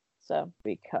Prey. So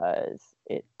because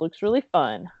it looks really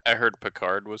fun. I heard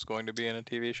Picard was going to be in a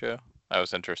TV show. I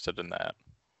was interested in that.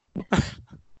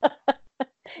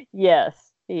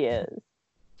 Yes, he is.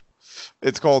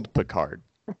 It's called Picard.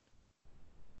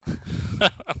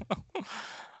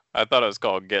 I thought it was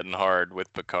called Getting Hard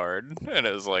with Picard, and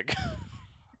it was like,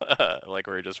 like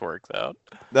where he just works out.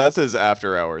 That's his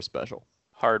after hours special.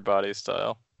 Hard body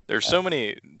style. There's so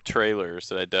many trailers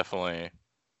that I definitely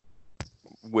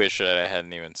wish that I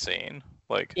hadn't even seen.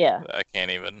 Like, Yeah. I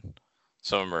can't even.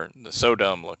 Some are so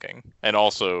dumb looking. And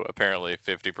also, apparently,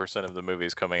 50% of the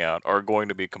movies coming out are going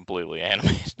to be completely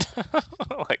animated.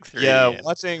 Like 3D. Yeah,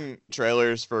 watching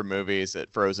trailers for movies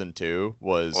at Frozen 2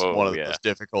 was Whoa, one of the yeah. most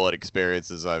difficult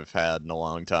experiences I've had in a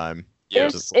long time. Yeah,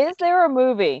 Is there a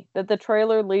movie that the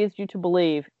trailer leads you to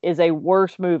believe is a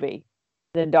worse movie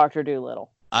than Dr.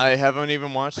 Dolittle? I haven't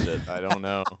even watched it. I don't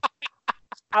know.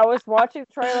 I was watching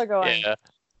the trailer going, yeah.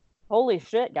 holy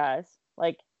shit, guys.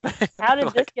 Like, how did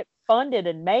Like, this get funded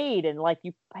and made? And, like,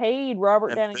 you paid Robert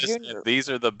and Downey this- Jr. These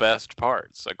are the best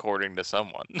parts, according to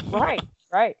someone.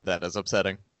 Right. That is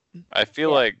upsetting. I feel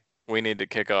Yeah. like we need to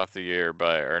kick off the year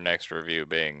by our next review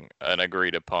being an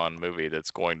agreed upon movie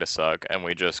that's going to suck, and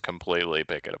we just completely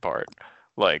pick it apart.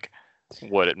 Like,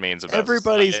 what it means about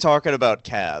Everybody's society. talking about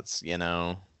Cats, you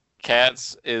know.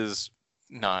 Cats is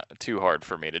not too hard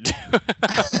for me to do.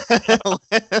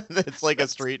 It's like a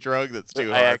street drug that's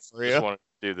too I hard actually for you. just want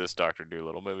to do this Dr.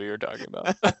 Dolittle movie you're talking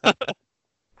about.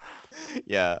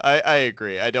 Yeah, I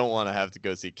agree. I don't want to have to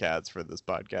go see Cats for this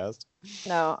podcast.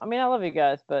 No, I mean, I love you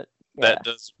guys, but yeah. That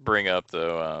does bring up,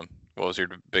 though, what was your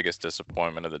biggest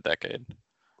disappointment of the decade?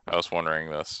 I was wondering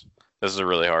this. This is a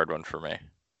really hard one for me.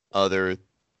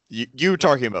 You were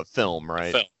talking about film,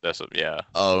 right? Film, yeah.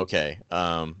 Oh, okay.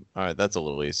 All right, that's a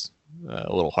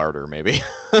little harder, maybe.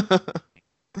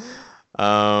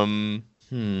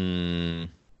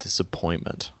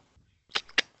 Disappointment.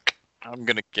 I'm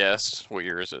gonna guess what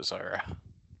yours is, Ira.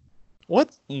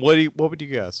 What would you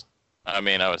guess? I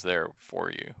mean, I was there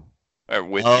for you, or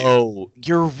with you. Oh,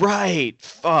 you're right.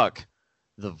 Fuck.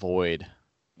 The Void.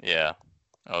 Yeah,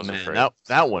 I was Man, afraid.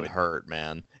 that one hurt,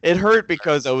 man. It hurt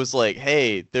because I was like,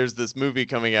 hey, there's this movie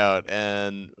coming out,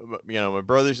 and my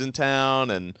brother's in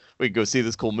town, and we can go see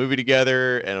this cool movie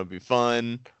together, and it'll be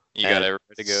fun. You got And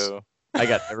everybody to go. I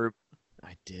got every.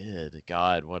 I did.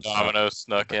 God, what? Domino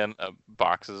snuck in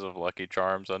boxes of Lucky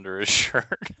Charms under his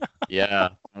shirt. Yeah,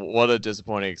 what a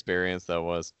disappointing experience that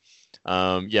was.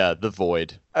 Yeah, The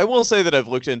Void. I will say that I've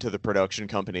looked into the production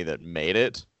company that made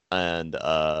it, and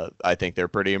I think they're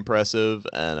pretty impressive,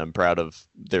 and I'm proud of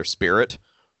their spirit.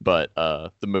 But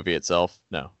the movie itself,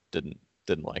 no, didn't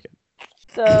like it.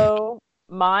 So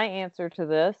my answer to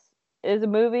this is a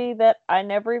movie that I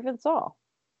never even saw,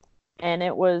 and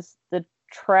it was the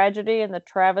tragedy and the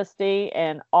travesty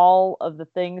and all of the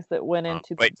things that went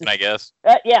into. Wait, can I guess?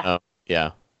 Yeah,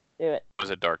 Yeah, do it. Was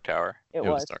it Dark Tower? It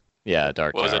was. Dark. Yeah,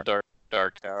 Dark Was Tower. it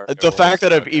Dark Tower? The fact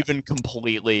that I've Okay. even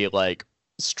completely like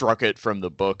struck it from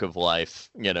the book of life,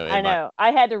 I know.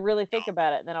 I had to really think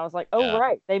about it, and then I was like, "Oh, Yeah.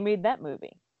 right, they made that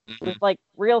movie Mhm. with like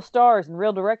real stars and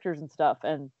real directors and stuff."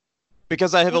 And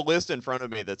Because I have a list in front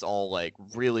of me that's all like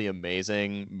really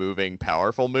amazing, moving,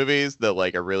 powerful movies that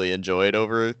like I really enjoyed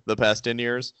over the past 10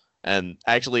 years. And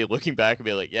actually looking back and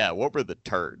be like, yeah, what were the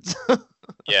turds?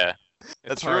 Yeah,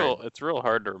 That's It's real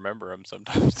hard to remember them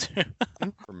sometimes.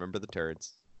 Remember the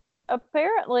turds.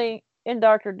 apparently, in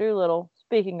Doctor Dolittle,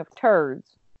 speaking of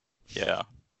turds, Yeah.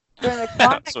 during the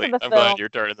climax Sweet. of the I'm film, glad you're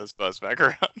turning this bus back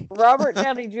around. Robert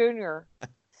Downey Jr.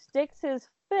 sticks his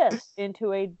fist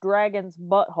into a dragon's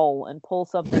butthole and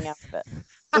pulls something out of it.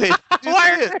 Wait, did you Why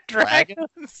say are a there dragon?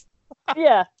 dragons?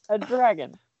 Yeah, a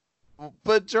dragon.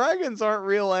 But dragons aren't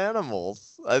real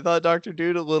animals. I thought Dr.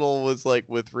 Doolittle was like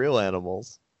with real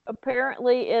animals.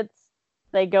 Apparently,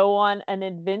 they go on an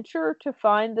adventure to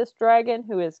find this dragon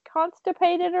who is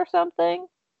constipated or something,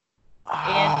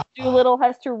 and Doolittle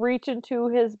has to reach into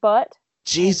his butt.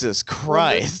 Jesus or lift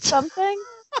Christ. something.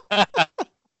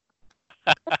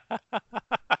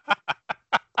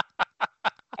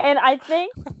 And I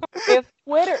think if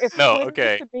Twitter is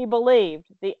to be believed,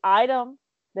 the item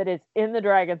that is in the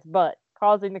dragon's butt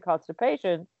causing the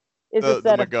constipation is a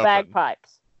set of MacGuffin.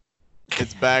 bagpipes.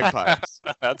 It's bagpipes.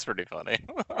 That's pretty funny.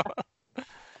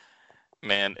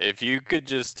 Man, if you could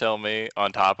just tell me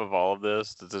on top of all of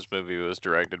this that this movie was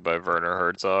directed by Werner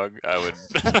Herzog, I would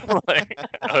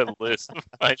I would lose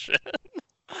my shit.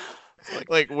 It's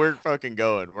Like we're fucking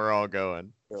going. We're all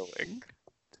going. going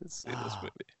to see this movie.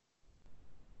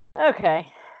 Okay.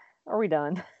 Are we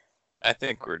done? I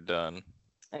think we're done.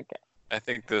 Okay. I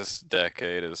think this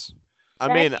decade is.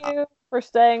 Thank you for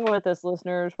staying with us,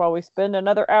 listeners, while we spend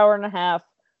another hour and a half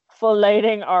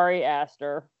filleting Ari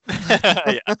Aster.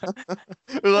 Yeah.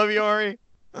 We love you, Ari.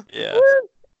 Yeah.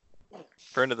 Woo!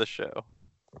 Friend of the show.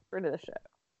 Friend of the show.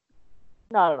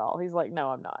 Not at all. He's like, no,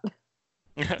 I'm not.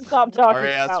 Stop talking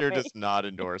Ari about Aster me. does not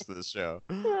endorse this show.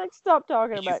 Like, stop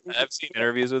talking about you. I've seen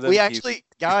interviews with him. We He's- actually,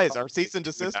 guys, our cease and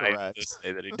desist I arrived. just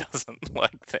say that he doesn't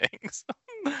like things.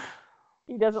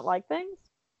 He doesn't like things?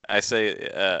 I say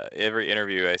every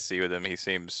interview I see with him, he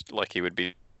seems like he would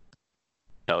be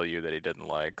tell you that he didn't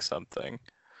like something.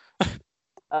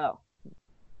 Oh.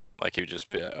 Like he would just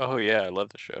be like, "Oh yeah, I love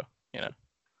the show." You know.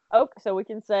 Oh, so we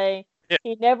can say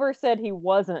he never said he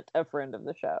wasn't a friend of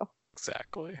the show.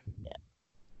 Exactly.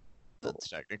 That's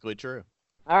technically true.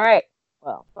 All right.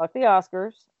 Well, fuck the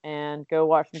Oscars and go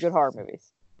watch some good horror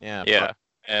movies. Yeah. Yeah.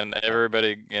 And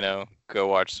everybody, go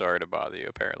watch Sorry to Bother You.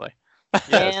 Apparently.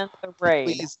 Yes. And The Raid.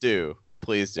 Please do.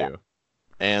 Please do. Yeah.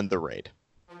 And The Raid.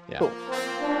 Yeah. Cool.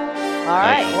 All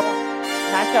right.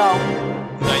 Well, night,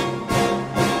 y'all. Night.